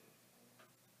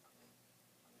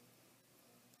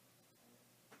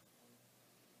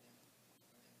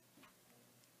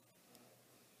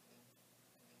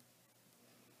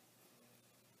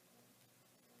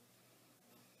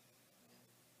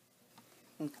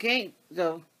 Okay,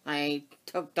 so I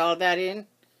tucked all that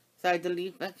inside the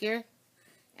leaf back here.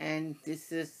 And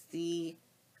this is the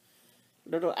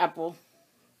little apple,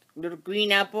 little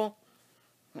green apple.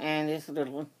 And this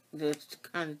little one, there's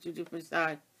kind of two different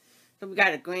sides. So we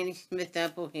got a Granny Smith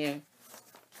apple here.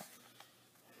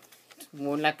 It's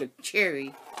more like a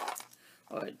cherry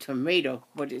or a tomato,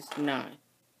 but it's not.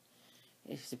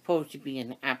 It's supposed to be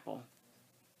an apple.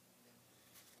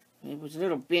 It was a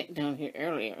little bent down here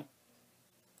earlier.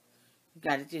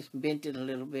 Got to just bend it a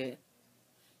little bit.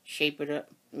 Shape it up,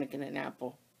 making an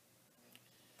apple.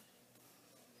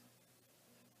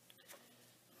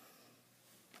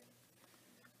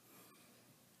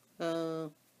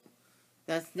 So,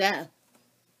 that's that.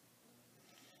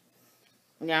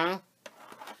 Now,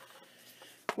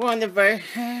 we're going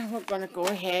to go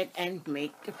ahead and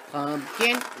make the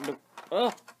pumpkin.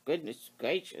 Oh, goodness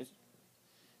gracious.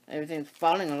 Everything's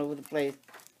falling all over the place.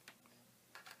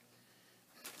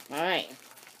 Alright.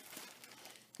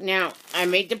 Now, I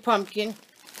made the pumpkin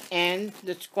and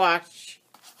the squash.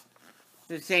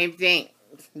 The same thing.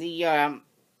 The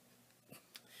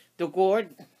gourd,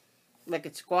 like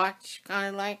a squash, kind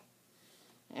of like.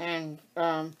 And,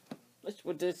 that's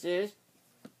what this is.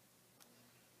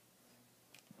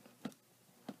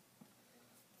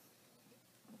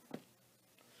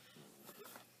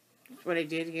 That's what I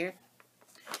did here.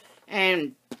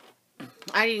 And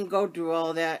I didn't go through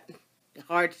all that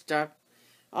hard stuff.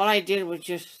 All I did was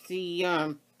just the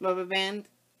rubber band.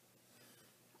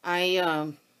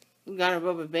 I got a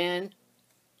rubber band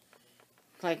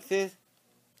like this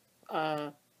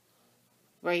right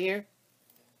here.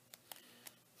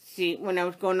 See, when I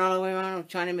was going all the way around, I was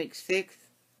trying to make 6.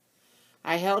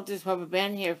 I held this rubber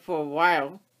band here for a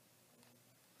while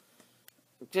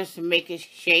just to make its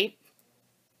shape.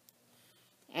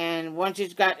 And once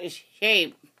it's got its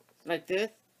shape like this,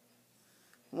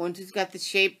 once it's got the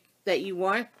shape that you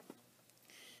want,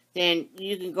 then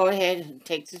you can go ahead and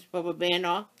take this rubber band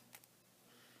off.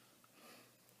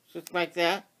 Just like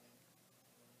that.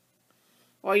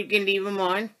 Or you can leave them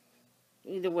on.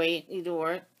 Either way, either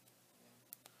or.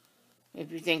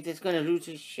 If you think it's going to lose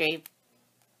its shape.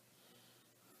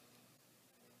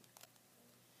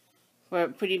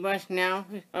 But pretty much now,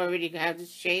 you already have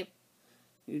this shape.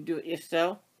 You do it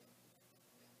yourself.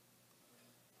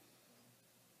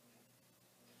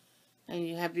 And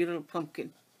you have your little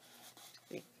pumpkin.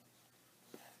 See?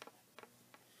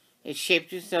 It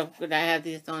shaped yourself, but I have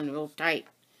this on real tight.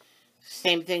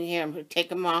 Same thing here. I'm going to take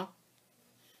them off.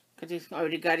 Because it's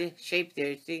already got a shape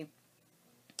there, see?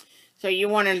 So you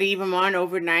want to leave them on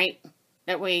overnight.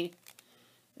 That way,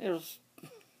 it'll...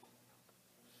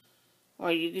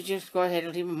 Or you can just go ahead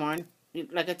and leave them on.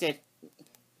 Like I said,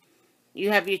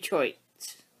 you have your choice.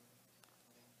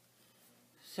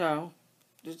 So,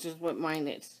 this is what mine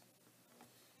is.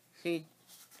 See?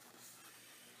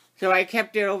 So I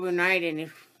kept it overnight and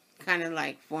it kind of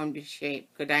like formed a shape.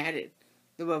 Because I had it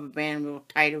the rubber band real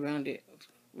tight around it.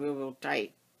 Real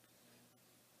tight.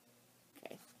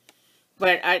 Okay.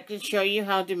 But I can show you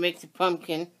how to make the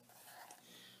pumpkin.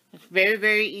 It's very,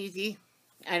 very easy.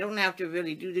 I don't have to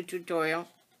really do the tutorial.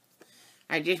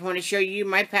 I just want to show you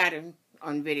my pattern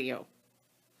on video.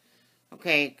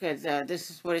 Okay, because this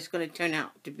is what it's going to turn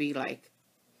out to be like.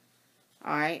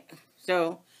 Alright,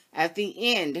 so at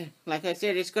the end, like I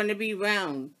said, it's going to be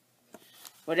round.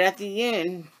 But at the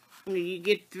end, when you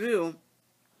get through,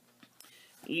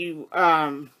 you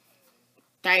tie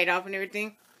it off and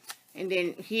everything. And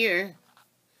then here,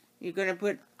 you're going to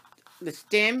put the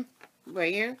stem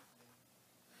right here.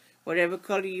 Whatever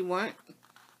color you want.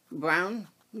 Brown.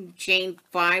 Chain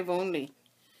 5 only.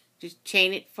 Just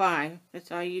chain it 5.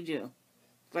 That's all you do.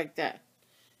 Like that.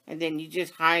 And then you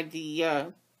just hide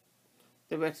the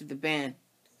rest of the band.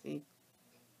 See?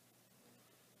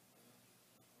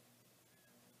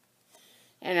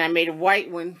 And I made a white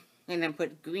one and I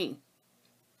put green.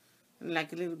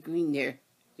 Like a little green there.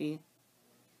 See?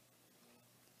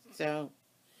 So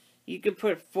you can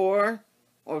put 4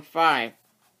 or 5.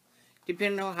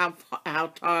 Depending on how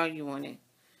tall you want it.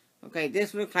 Okay,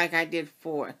 this looks like I did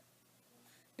 4.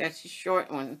 That's the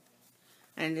short one.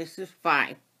 And this is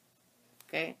 5.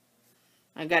 Okay?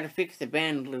 I gotta fix the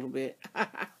band a little bit.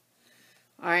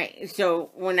 Alright,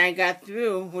 so when I got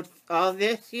through with all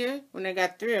this here, I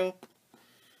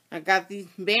got these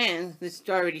bands. This is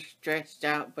already stretched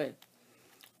out, but...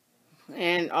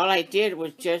 And all I did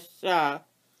was just kind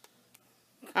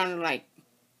of like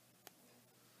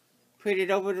put it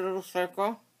over the little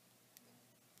circle.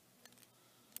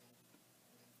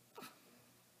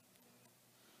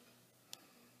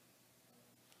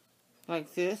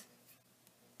 Like this.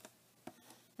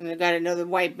 And I got another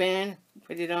white band,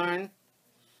 put it on.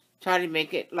 Try to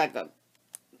make it like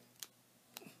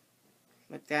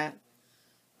that.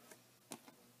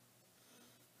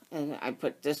 And I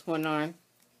put this one on.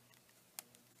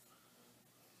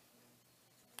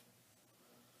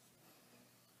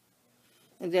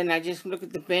 And then I just look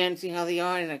at the band, see how they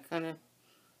are, and I kind of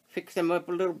fix them up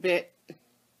a little bit.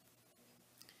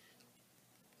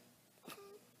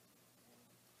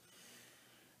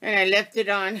 And I left it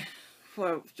on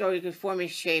so it could form a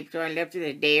shape. So I left it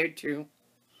a day or two.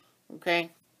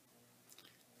 Okay?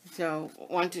 So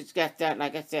once it's got that,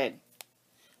 like I said,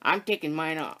 I'm taking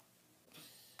mine off.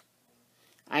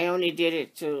 I only did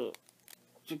it to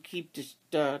keep this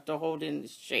to hold in the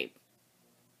shape.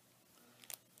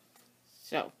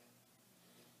 So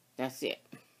that's it.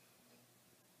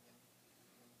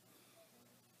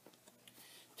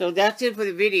 So that's it for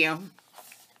the video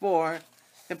for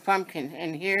the pumpkin.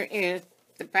 And here is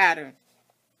the pattern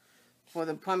for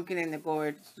the pumpkin and the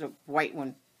gourd, the white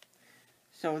one.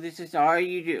 So this is all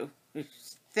you do.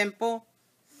 It's simple,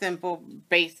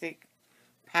 basic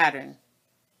pattern.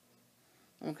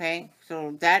 Okay,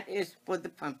 so that is for the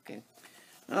pumpkin.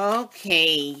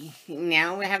 Okay,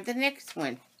 now we have the next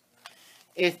one.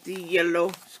 It's the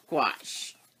yellow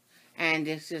squash. And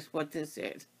this is what this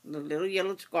is. The little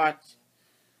yellow squash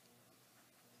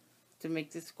to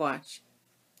make the squash.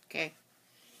 Okay,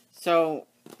 so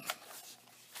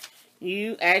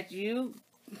as you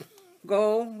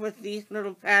go with these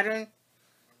little patterns,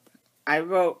 I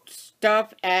wrote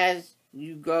stuff as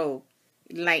you go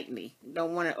lightly. You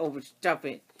don't want to overstuff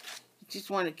it. You just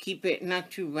want to keep it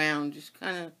not too round. Just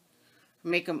kind of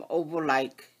make them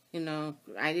oval-like. You know,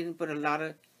 I didn't put a lot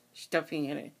of stuffing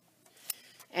in it.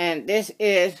 And this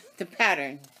is the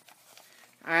pattern.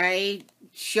 I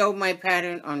show my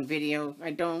pattern on video.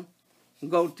 I don't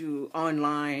go through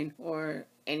online or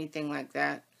anything like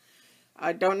that.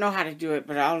 I don't know how to do it,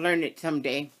 but I'll learn it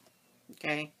someday.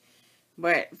 Okay?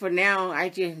 But for now, I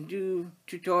just do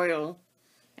tutorial,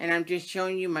 and I'm just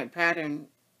showing you my pattern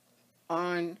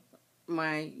on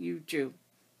my YouTube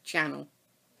channel.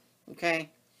 Okay?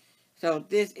 So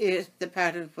this is the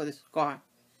pattern for the squash.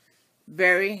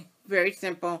 Very, very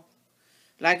simple.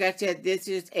 Like I said, this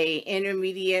is a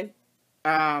intermediate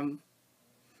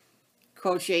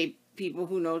crochet, people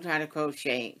who knows how to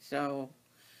crochet. So,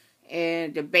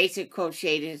 and the basic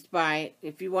crochet is by,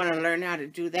 if you want to learn how to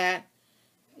do that,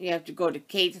 you have to go to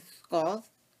Kate's Skulls.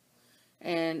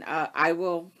 And I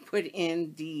will put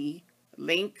in the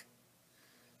link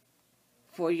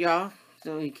for y'all.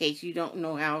 So in case you don't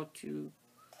know how to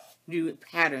do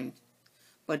patterns.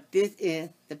 But this is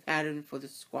the pattern for the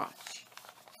squash.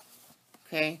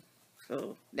 Okay,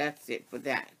 so that's it for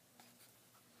that.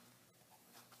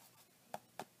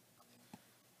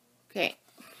 Okay,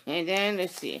 and then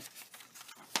let's see.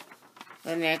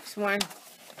 The next one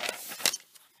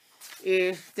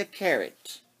is the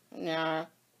carrot. Now,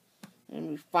 let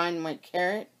me find my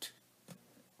carrot.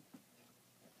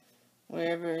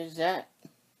 Wherever is that?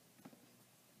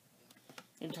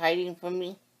 It's hiding from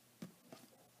me.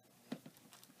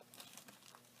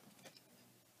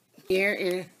 Here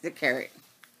is the carrot.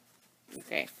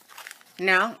 Okay.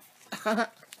 Now,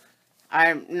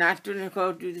 I'm not going to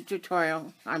go do the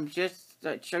tutorial. I'm just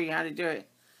to show you how to do it.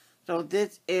 So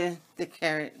this is the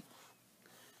carrot.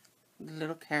 The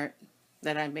little carrot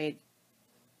that I made.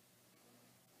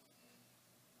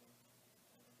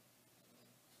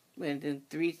 With the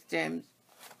 3 stems.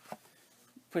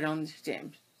 Put on the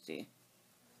stems. See?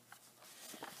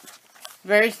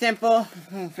 Very simple.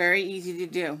 Very easy to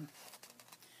do.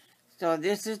 So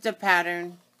this is the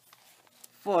pattern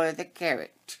for the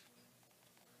carrot.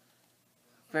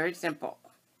 Very simple.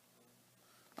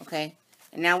 Okay.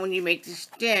 And now when you make the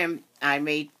stem, I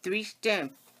made 3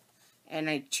 stems. And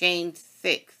I chained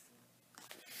 6.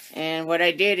 And what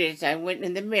I did is I went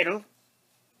in the middle.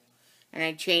 And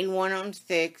I chained 1 on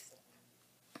 6.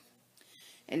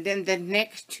 And then the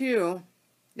next 2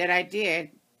 that I did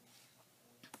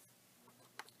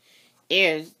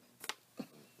is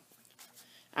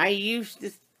I used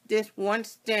this 1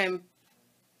 stem.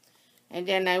 And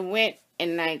then I went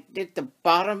and I did the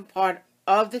bottom part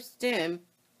of the stem.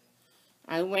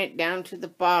 I went down to the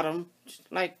bottom,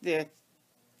 just like this.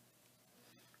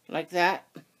 Like that.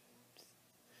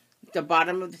 The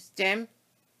bottom of the stem.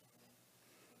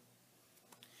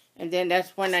 And then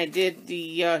that's when I did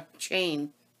the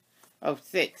chain of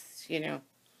 6, you know.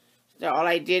 So all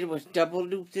I did was double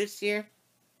loop this here.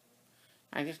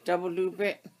 I just double loop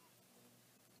it.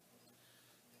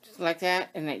 Just like that.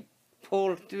 And I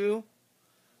pull through.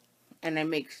 And I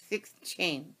make 6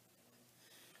 chains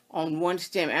on 1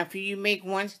 stem. After you make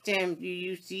 1 stem, you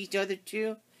use these other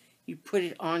 2. You put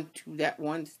it onto that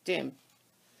 1 stem.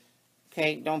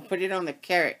 Okay, don't put it on the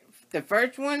carrot. The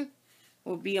first one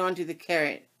will be onto the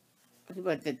carrot.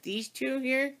 But these 2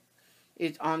 here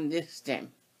is on this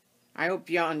stem. I hope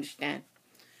y'all understand.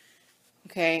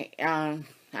 Okay,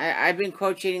 I've been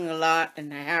crocheting a lot.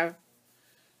 And I have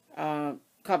a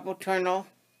couple turtle.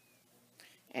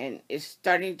 And it's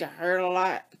starting to hurt a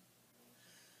lot.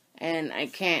 And I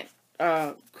can't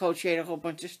crochet a whole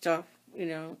bunch of stuff, you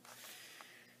know.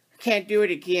 Can't do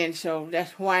it again, so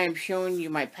that's why I'm showing you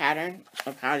my pattern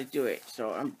of how to do it.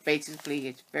 So basically,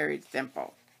 it's very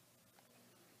simple.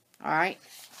 Alright.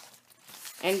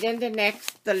 And then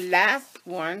the last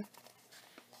one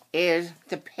is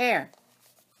the pear.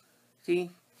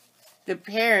 See? The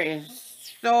pear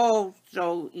is so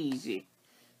easy.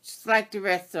 Just like the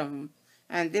rest of them.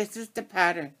 And this is the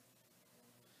pattern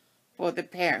for the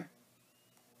pear.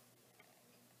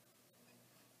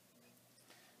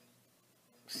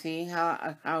 See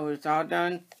how it's all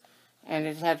done? And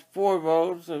it has 4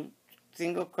 rows of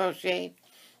single crochet.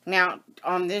 Now,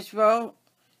 on this row,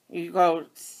 you go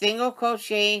single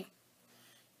crochet,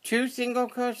 2 single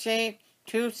crochet,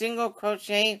 2 single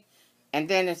crochet, and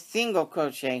then a single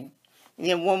crochet. And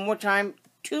then one more time,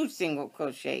 2 single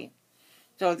crochet.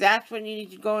 So that's what you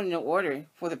need to go in the order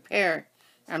for the pear.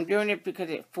 I'm doing it because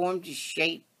it forms the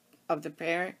shape of the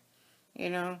pear, you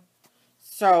know.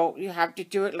 So you have to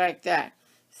do it like that.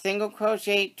 Single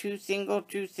crochet, 2 single,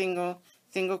 2 single,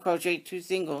 single crochet, 2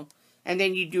 single. And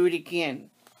then you do it again.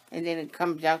 And then it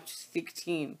comes out to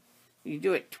 16. You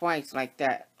do it twice like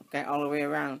that, okay, all the way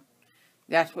around.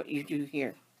 That's what you do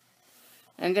here.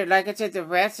 And then, like I said, the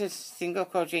rest is single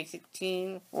crochet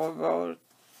 16, 4 rows.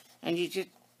 And you just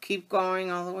keep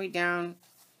going all the way down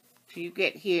till you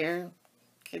get here.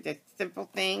 Okay, the simple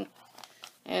thing.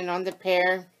 And on the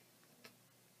pear,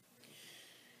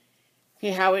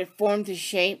 see how it formed the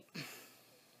shape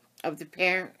of the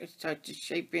pear? It starts to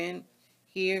shape in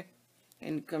here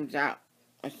and it comes out.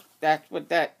 That's what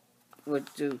that would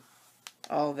do.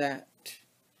 All that.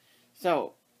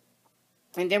 So,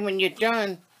 and then when you're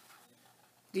done,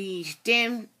 the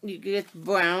stem, you get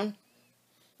brown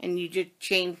and you just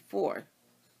chain 4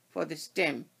 for the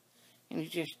stem. And you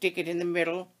just stick it in the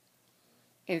middle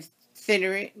and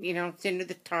center it, you know, center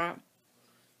the top.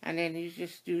 And then you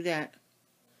just do that,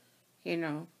 you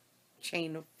know,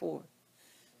 chain of 4.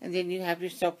 And then you have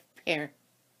yourself a pear.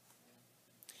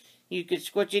 You can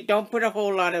squishy it. Don't put a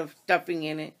whole lot of stuffing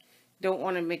in it. Don't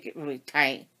want to make it really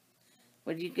tight.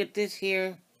 But you get this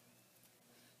here,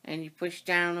 and you push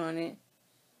down on it.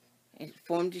 It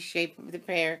forms the shape of the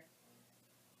pear.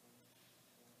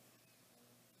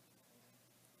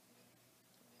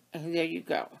 And there you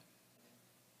go.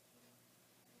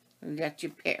 And that's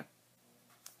your pear.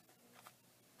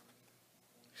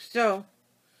 So,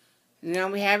 now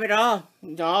we have it all.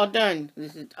 It's all done.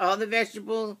 This is all the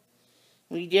vegetables.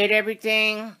 We did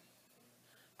everything.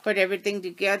 Put everything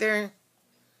together.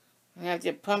 I have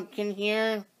the pumpkin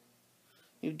here.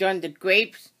 You've done the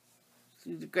grapes,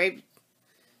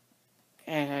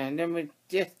 and then with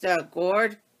just a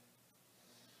gourd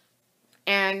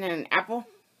and an apple.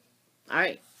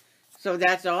 Alright, so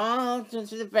that's all to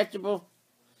the vegetable.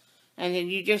 And then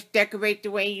you just decorate the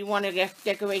way you want to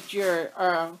decorate your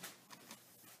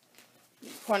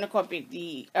cornucopia,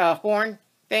 the horn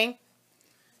thing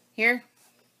here.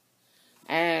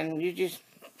 And you just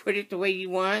put it the way you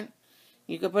want.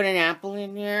 You could put an apple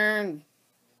in there, and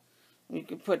you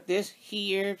could put this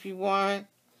here if you want.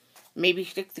 Maybe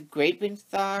stick the grape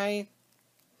inside,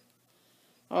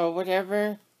 or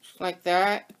whatever, just like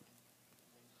that.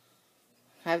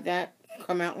 Have that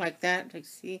come out like that, like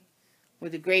see,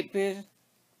 where the grape is,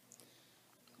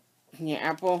 and your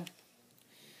apple.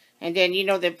 And then, you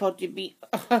know, they're supposed to be,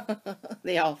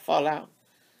 they all fall out.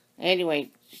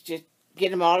 Anyway, just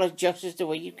get them all adjusted the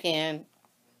way you can.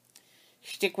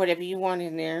 Stick whatever you want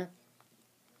in there.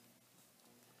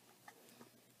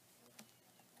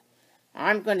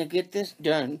 I'm going to get this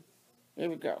done. Here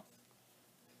we go.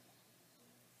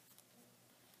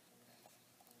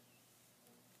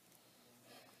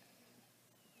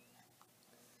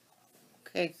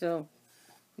 Okay, so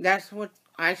that's what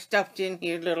I stuffed in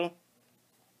here little.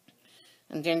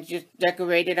 And then just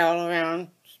decorate it all around.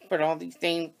 Just put all these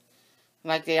things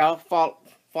like they all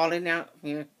falling out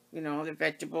here. You know, the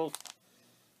vegetables.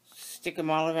 Stick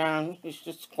them all around. It's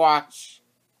just squash.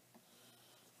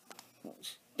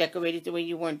 Decorate it the way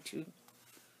you want to.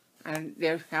 And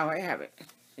there's how I have it.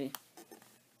 See?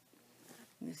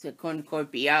 This is a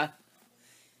cornucopia.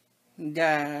 And,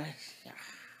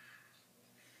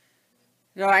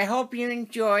 so I hope you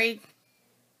enjoyed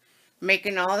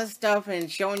making all the stuff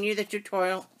and showing you the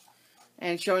tutorial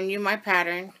and showing you my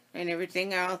pattern and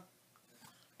everything else.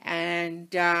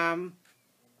 And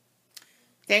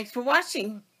thanks for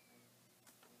watching.